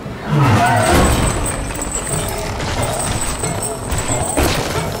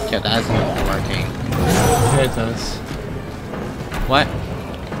 Yeah, that isn't working. Yeah, it does. What?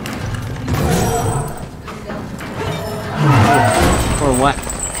 For what?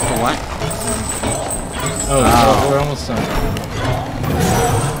 For what? Oh, we're almost done. Do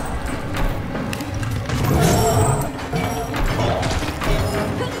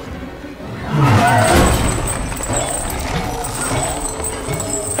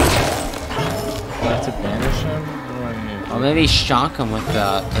I have to banish him? What do I need? Or maybe shock him with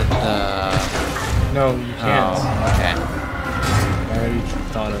the No, you can't. Oh, okay. I already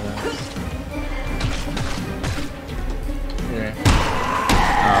thought of that. Here.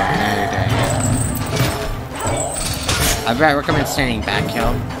 Oh, now you're doing it. I recommend standing back,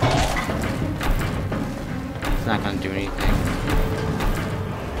 Kel. It's not gonna do anything.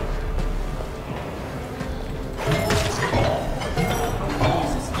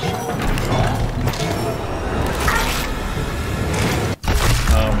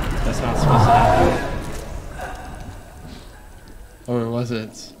 That's not supposed to happen. Or was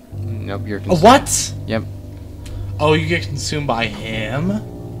it? Nope, you're Oh, what? Yep. Oh, you get consumed by him?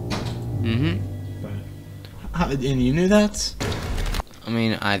 Mm-hmm. And you knew that? I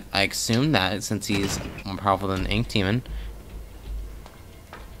mean, I assumed that since he's more powerful than the Ink Demon.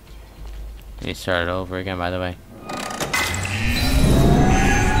 He started over again, by the way.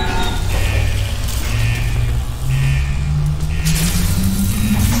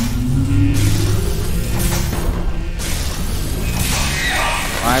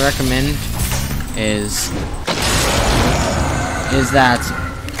 What I recommend is that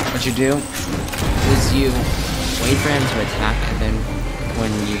what you do is you wait for him to attack, and then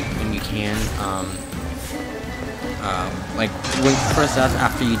when you can like when first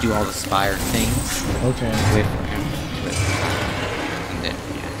after you do all the spire things, okay, wait for him to attack,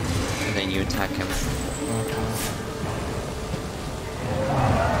 and then you attack him.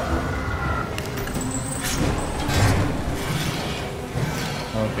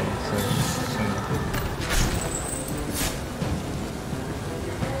 Okay, so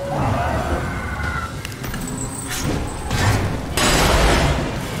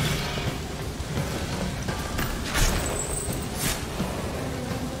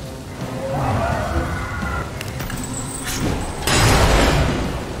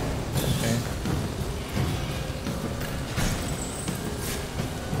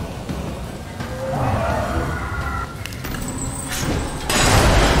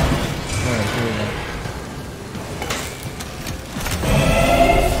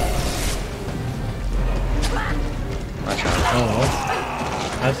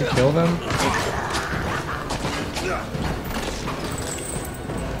I have to kill them?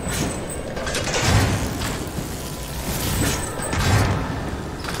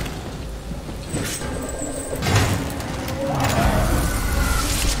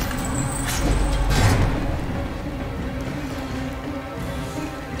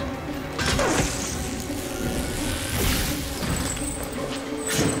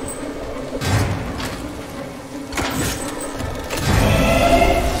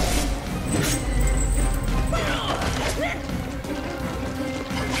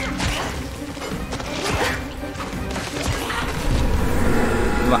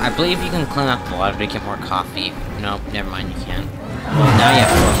 I believe you can clean up the water to get more coffee. Nope, never mind, you can't. Well, now you have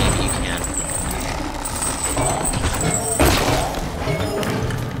 4, maybe you can.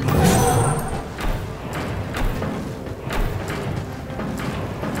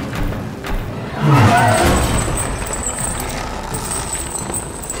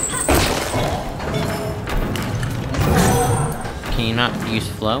 Can you not use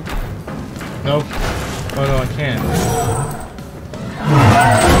flow? Nope. Oh no, I can't.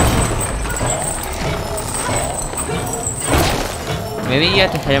 Maybe you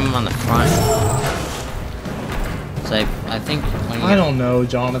have to hit him on the front. So I think when you... I don't know,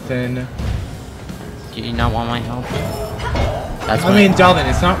 Jonathan. Do you not want my help? That's I mean, Jonathan,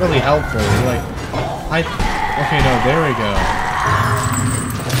 it's not really helpful. Like, okay, no, there we go.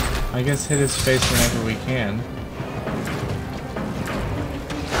 I guess hit his face whenever we can.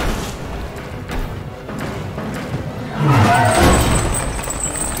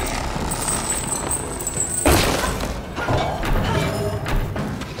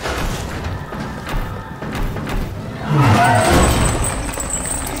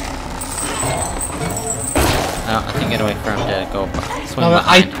 I think get away from him to go swing No, behind.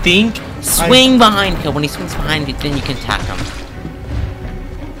 I think... Swing behind him. When he swings behind you, then you can attack him.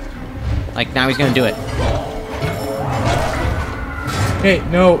 Like, now he's gonna do it. Okay,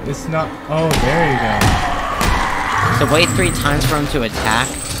 no, it's not... Oh, there you go. So wait 3 times for him to attack,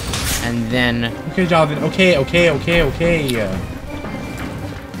 and then... Okay, Jonathan, okay.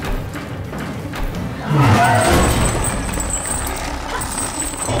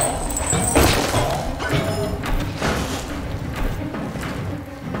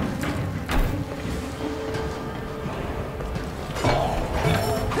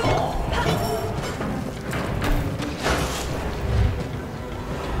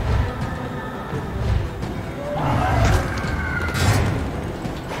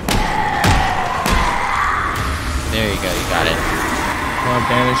 There you go, you got it. Well, I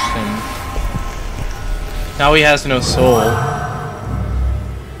banished him. Now he has no soul.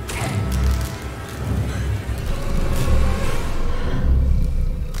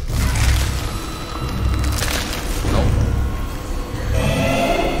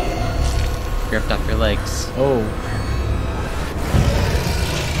 Ripped off your legs. Oh.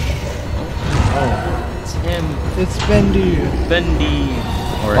 Oh. It's him. It's Bendy. Bendy.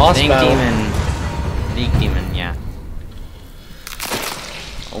 Or Boss Ink battle. Demon. Ink Demon, yeah.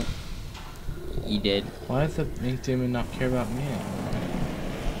 Oh. He did. Why does the Ink Demon not care about me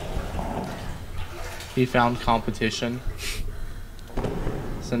anymore? He found competition.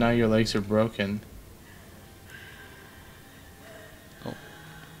 So now your legs are broken. Oh.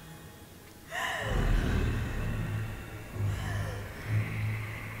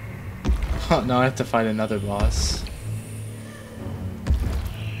 Now I have to fight another boss.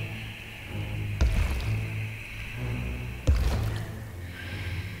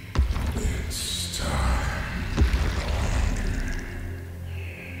 It's time.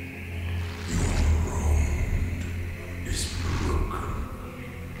 Your road is broken.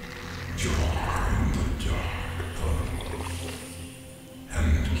 Join the dark puddle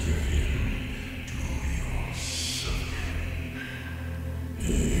and give him to your son.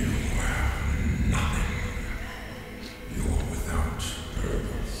 You have nothing. You're without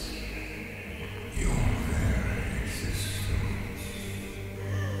purpose. Your very existence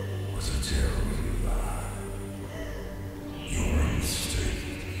was a terrible lie. You're a mistake.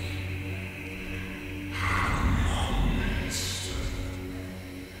 A monster.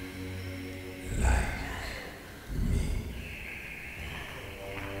 Like me.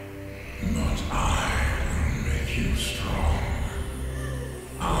 But I will make you strong.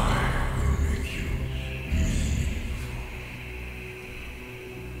 I will make you meaningful.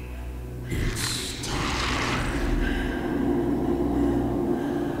 It's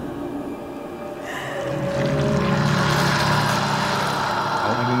I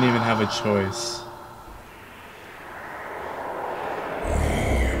didn't even have a choice.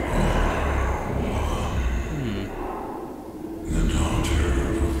 the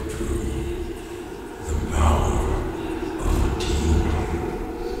daughter of truth, the power of a demon.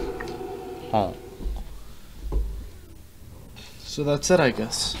 Oh. So that's it, I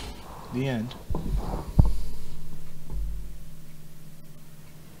guess. The end.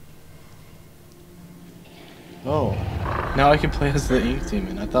 Oh. Now I can play as the Ink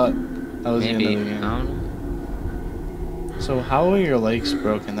Demon. I thought that was Maybe. the end of the I game. don't know. So how are your legs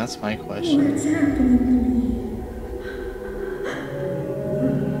broken? That's my question. What's happening to me?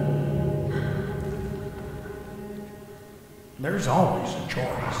 There's always a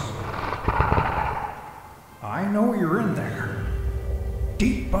choice. I know you're in there.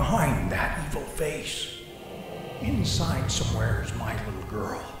 Deep behind that evil face, inside somewhere is my little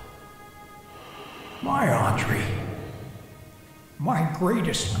girl. My Audrey. My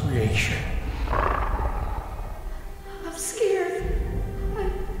greatest creation. I'm scared. I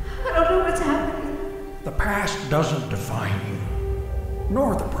don't know what's happening. The past doesn't define you,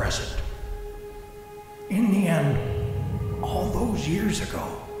 nor the present. In the end, all those years ago,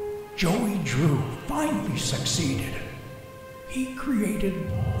 Joey Drew finally succeeded. He created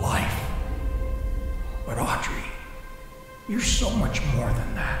life. But Audrey, you're so much more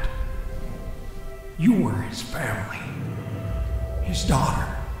than that. You were his family, his daughter,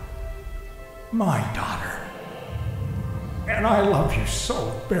 my daughter. And I love you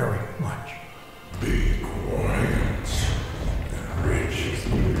so very much. Be quiet and rich.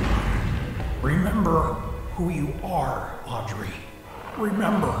 Remember who you are, Audrey.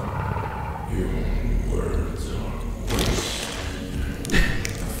 Remember. Your words are wasted. The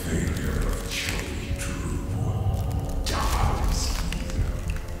failure of Joey Drew dies here.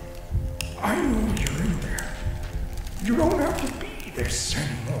 I know you're in there. You don't have to be this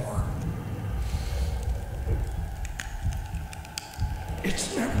anymore.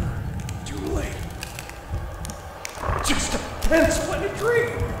 It's never too late. Just a pencil and a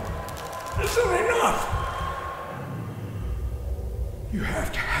dream isn't enough. You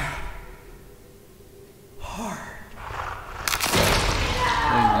have to have heart.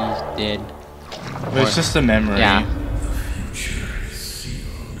 He's dead. But it's just a memory. Yeah. The future is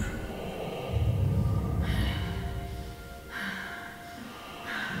sealed.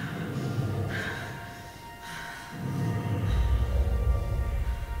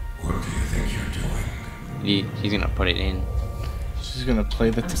 What do you think you're doing? He's gonna put it in. She's gonna play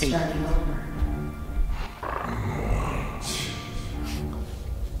the I'm tape. starting over.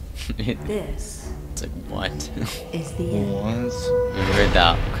 This It's like, what? is the end. What? You heard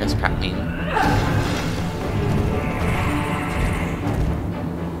that Chris Pratt meme?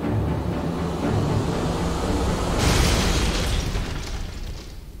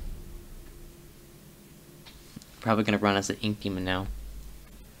 Probably gonna run as an ink demon now.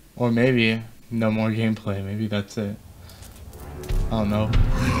 Or maybe no more gameplay. Maybe that's it. I don't know.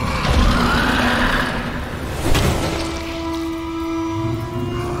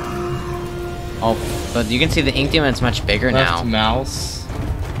 Oh, but you can see the ink demon's much bigger Left now. mouse.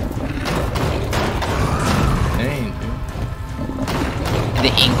 Dang, dude.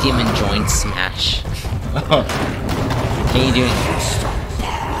 The ink demon joined Smash. Can you do it?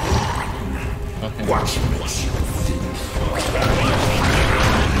 Okay. What makes you think?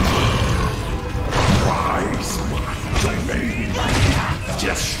 Rise, my domain.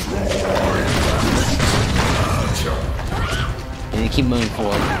 Destroy. And then keep moving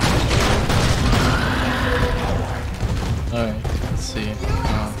forward. Alright, let's see.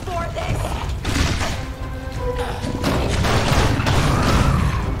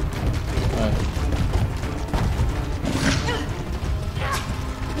 Alright.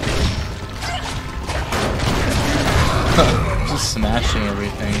 Just smashing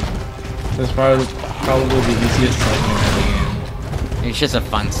everything. That's probably the easiest segment of the game. It's just a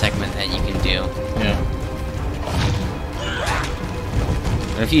fun segment that you can do. Yeah.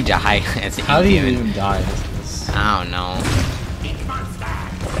 But if you die, it's an How ink do you demon. even die? I don't know.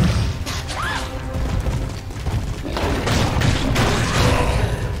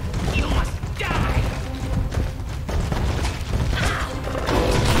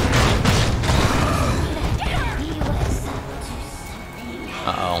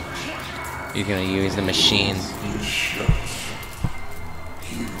 Uh-oh. You're gonna use the machine.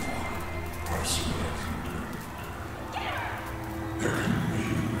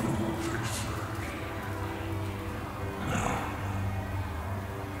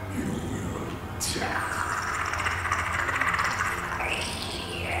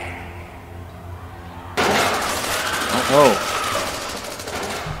 Oh.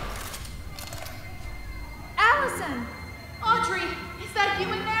 Allison! Audrey, is that you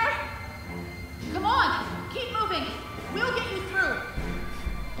in there? Come on, keep moving. We'll get you through.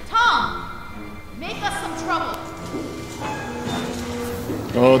 Tom, make us some trouble.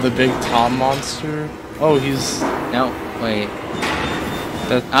 Oh, the big Tom monster? Oh, he's... No, wait.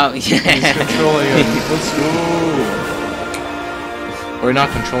 That, Oh, yeah. he's controlling him. Let's go. Or not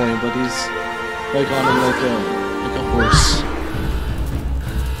controlling him, but he's like on him like a horse.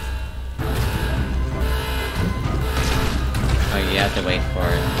 Oh, you have to wait for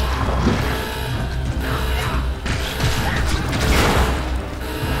it.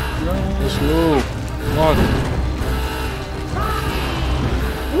 Let's go. Come on.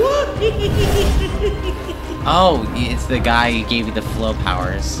 Oh, it's the guy who gave you the flow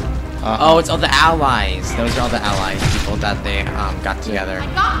powers. Oh, it's all the allies. Those are all the allies people that they got together. I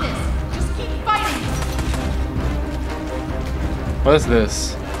got this. Just keep fighting. What is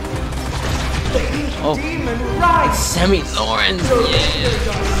this? Oh, it's Sammy Lawrence.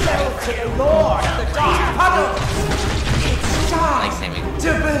 Like Sammy.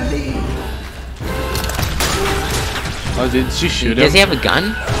 To believe. Oh, did she shoot him? Does he have a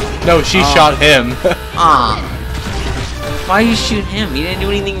gun? No, she shot him. Why you shoot him? He didn't do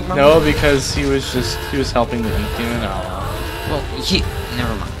anything wrong. No, because he was helping the Ink Demon. Well,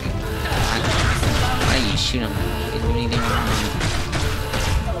 never mind. Why you shoot him? He didn't do anything wrong.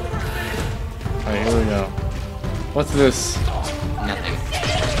 Alright, here we go. What's this? Nothing.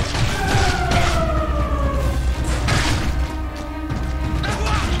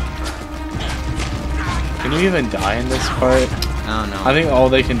 Can you even die in this part? I don't know. I think all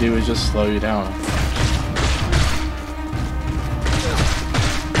they can do is just slow you down.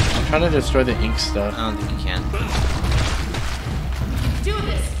 I'm trying to destroy the ink stuff. I don't think you can. Do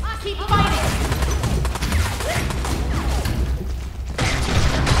this. Keep fighting.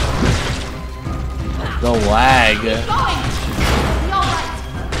 The lag. Keep going. Be all right.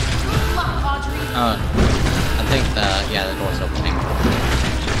 Good luck, Audrey. I think the door's opening.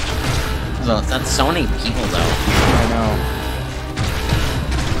 That's so many people though. I know.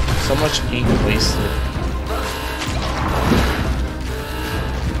 So much ink wasted.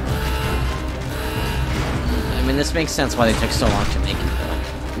 I mean, this makes sense why they took so long to make it though.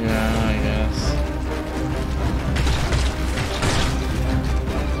 Yeah, I guess.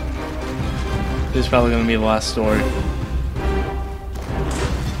 This is probably gonna be the last story.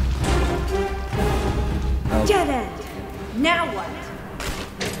 Dead end. Now what?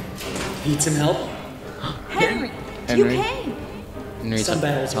 Need some help? Henry, Henry? you came. Henry's Some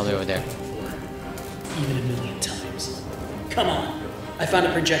battles probably over there. Even a million times. Come on. I found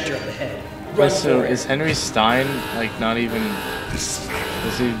a projector up ahead. Run Wait, so for it. is Henry Stein like not even? Is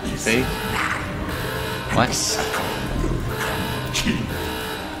he fake? What?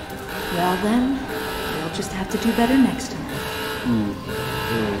 Well then, we'll just have to do better next time. Ooh.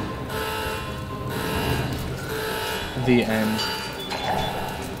 The end.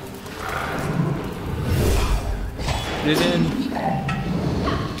 Put it in.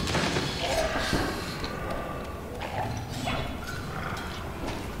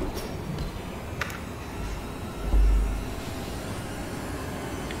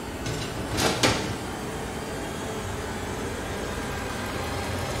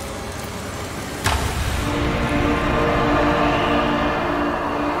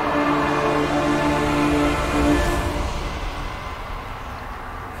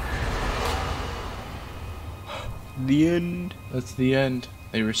 The end. That's the end.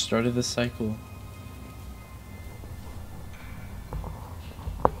 They restarted the cycle.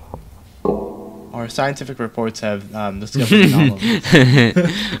 Our scientific reports have discovered anomalies.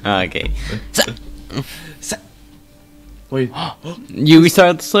 Okay. Wait. You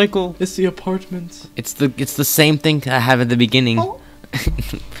restarted the cycle. It's the apartment. It's the same thing I have at the beginning.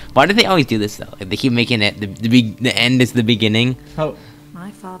 Why do they always do this though? Like, they keep making it the end is the beginning. Oh.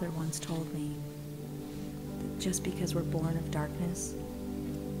 My father once told me that just because we're born of darkness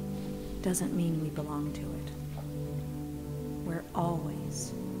doesn't mean we belong to it. We're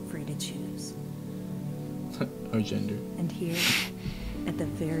always free to choose. Our gender. And here, at the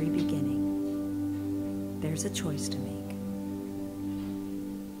very beginning, there's a choice to make.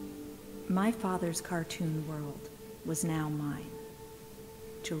 My father's cartoon world was now mine.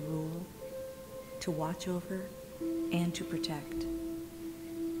 To rule, to watch over, and to protect.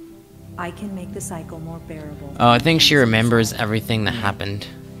 I can make the cycle more bearable. Oh, I think she remembers everything that happened.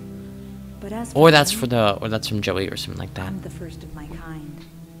 But as Or that's from Joey or something like that. I'm the first of my kind.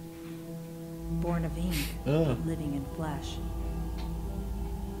 Born of ink, living in flesh.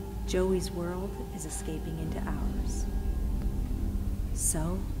 Joey's world is escaping into ours.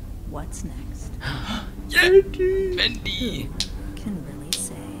 So, what's next? Bendy! Who can really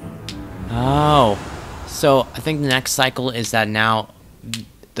say? Oh. So, I think the next cycle is that now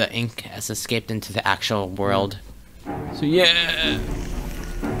the ink has escaped into the actual world. So, yeah!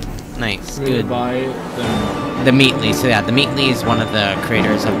 Nice, good. By The Meatly. So, yeah, the Meatly is one of the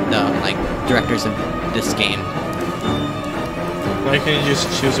creators of the, directors of this game. Why can't you just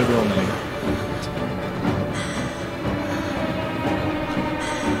choose a real name?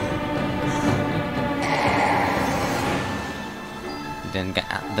 Then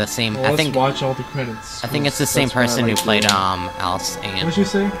the same. Well, I think. Watch all the credits. I think it's the same person who played Alice Angel. What'd you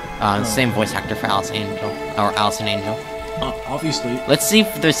say? Same voice actor for Alice Angel or Alice and Angel. Obviously. Let's see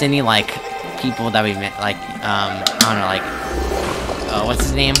if there's any people that we met, like, I don't know, like, what's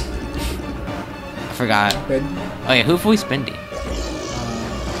his name? I forgot. Bendy? Oh yeah, who voiced Bendy?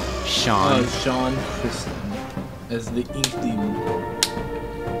 Sean. Sean Kristen as the Ink Demon.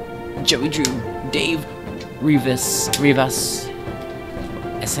 Joey Drew, Dave, Rivas,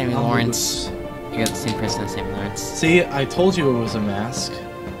 Sammy Lawrence. You got the same person as Sammy Lawrence. See, I told you it was a mask.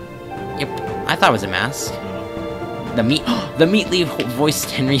 Yep, I thought it was a mask. The meat leaf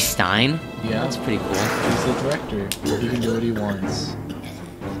voiced Henry Stein. Yeah, that's pretty cool. He's the director. He can do what he wants.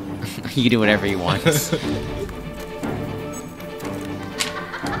 He can do whatever he wants.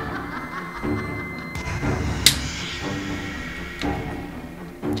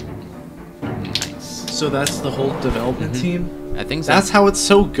 So that's the whole development team? I think so. That's how it's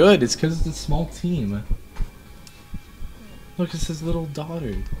so good. It's because it's a small team. Look, it's his little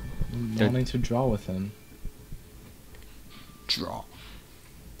daughter. Wanting to draw with him. Draw.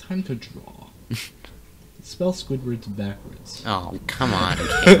 Time to draw. Spell Squidward's backwards. Oh, come on,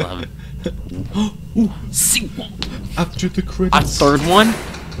 Caleb. Sequel. After the credits. A third one?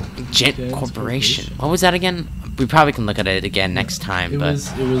 Gent Corporation. What was that again? We probably can look at it again next time. It but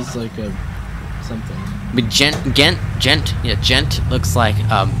was like a something. But Gent looks like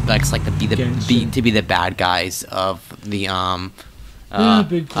to be the bad guys of the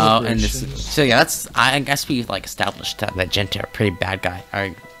big and this, so yeah, that's, I guess we like established that Gent are pretty bad guy,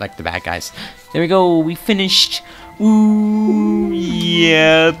 or like the bad guys. There we go, we finished. Ooh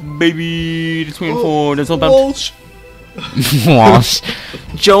yeah, baby. The 24. That's all about Walsh. Walsh.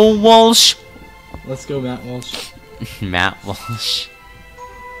 Joe Walsh. Let's go, Matt Walsh. Matt Walsh.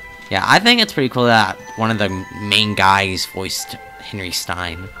 Yeah, I think it's pretty cool that one of the main guys voiced Henry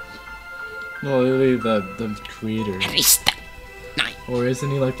Stein. No, literally the creator. Henry Stein. Or isn't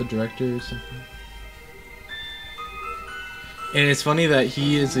he like the director or something? And it's funny that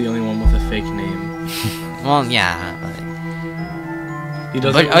he is the only one with a fake name. Well, yeah. He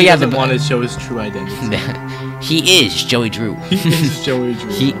doesn't want to show his true identity. He is Joey Drew. He is Joey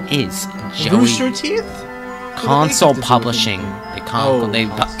Drew. He is Joey. Rooster Teeth? Console Publishing.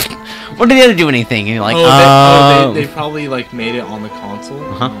 What did they ever do anything? You're like, they probably like made it on the console.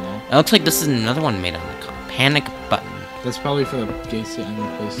 It looks like this is another one made on the Panic Button. That's probably for the Gacy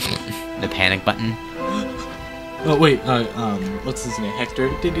Island place. The Panic Button. Oh wait, what's his name? Hector.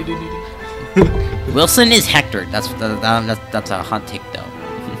 Wilson is Hector. That's a hot take though.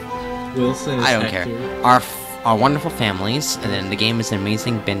 Wilson is I don't Hector. care. Our wonderful families, and then the game is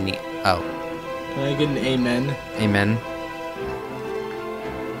amazing. Bendy. Oh. Can I get an amen? Amen.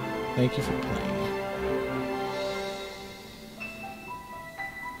 Thank you for playing.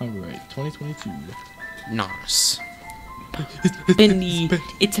 Alright, 2022. Nice. Bendy.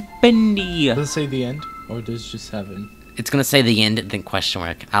 It's a Bendy. Does it say the end? Or does it just have it? It's gonna say the end, then question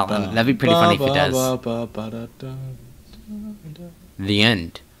mark. That'd be pretty funny if it does. The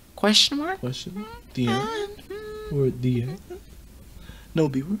end. Question mark? Question mark? The end? Or the end? No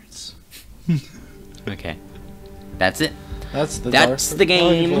B words. Okay. That's it. That's the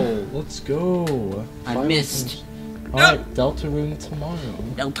game. Rival. Let's go. I missed. Alright, Delta Room tomorrow.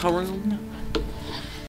 Delta Room.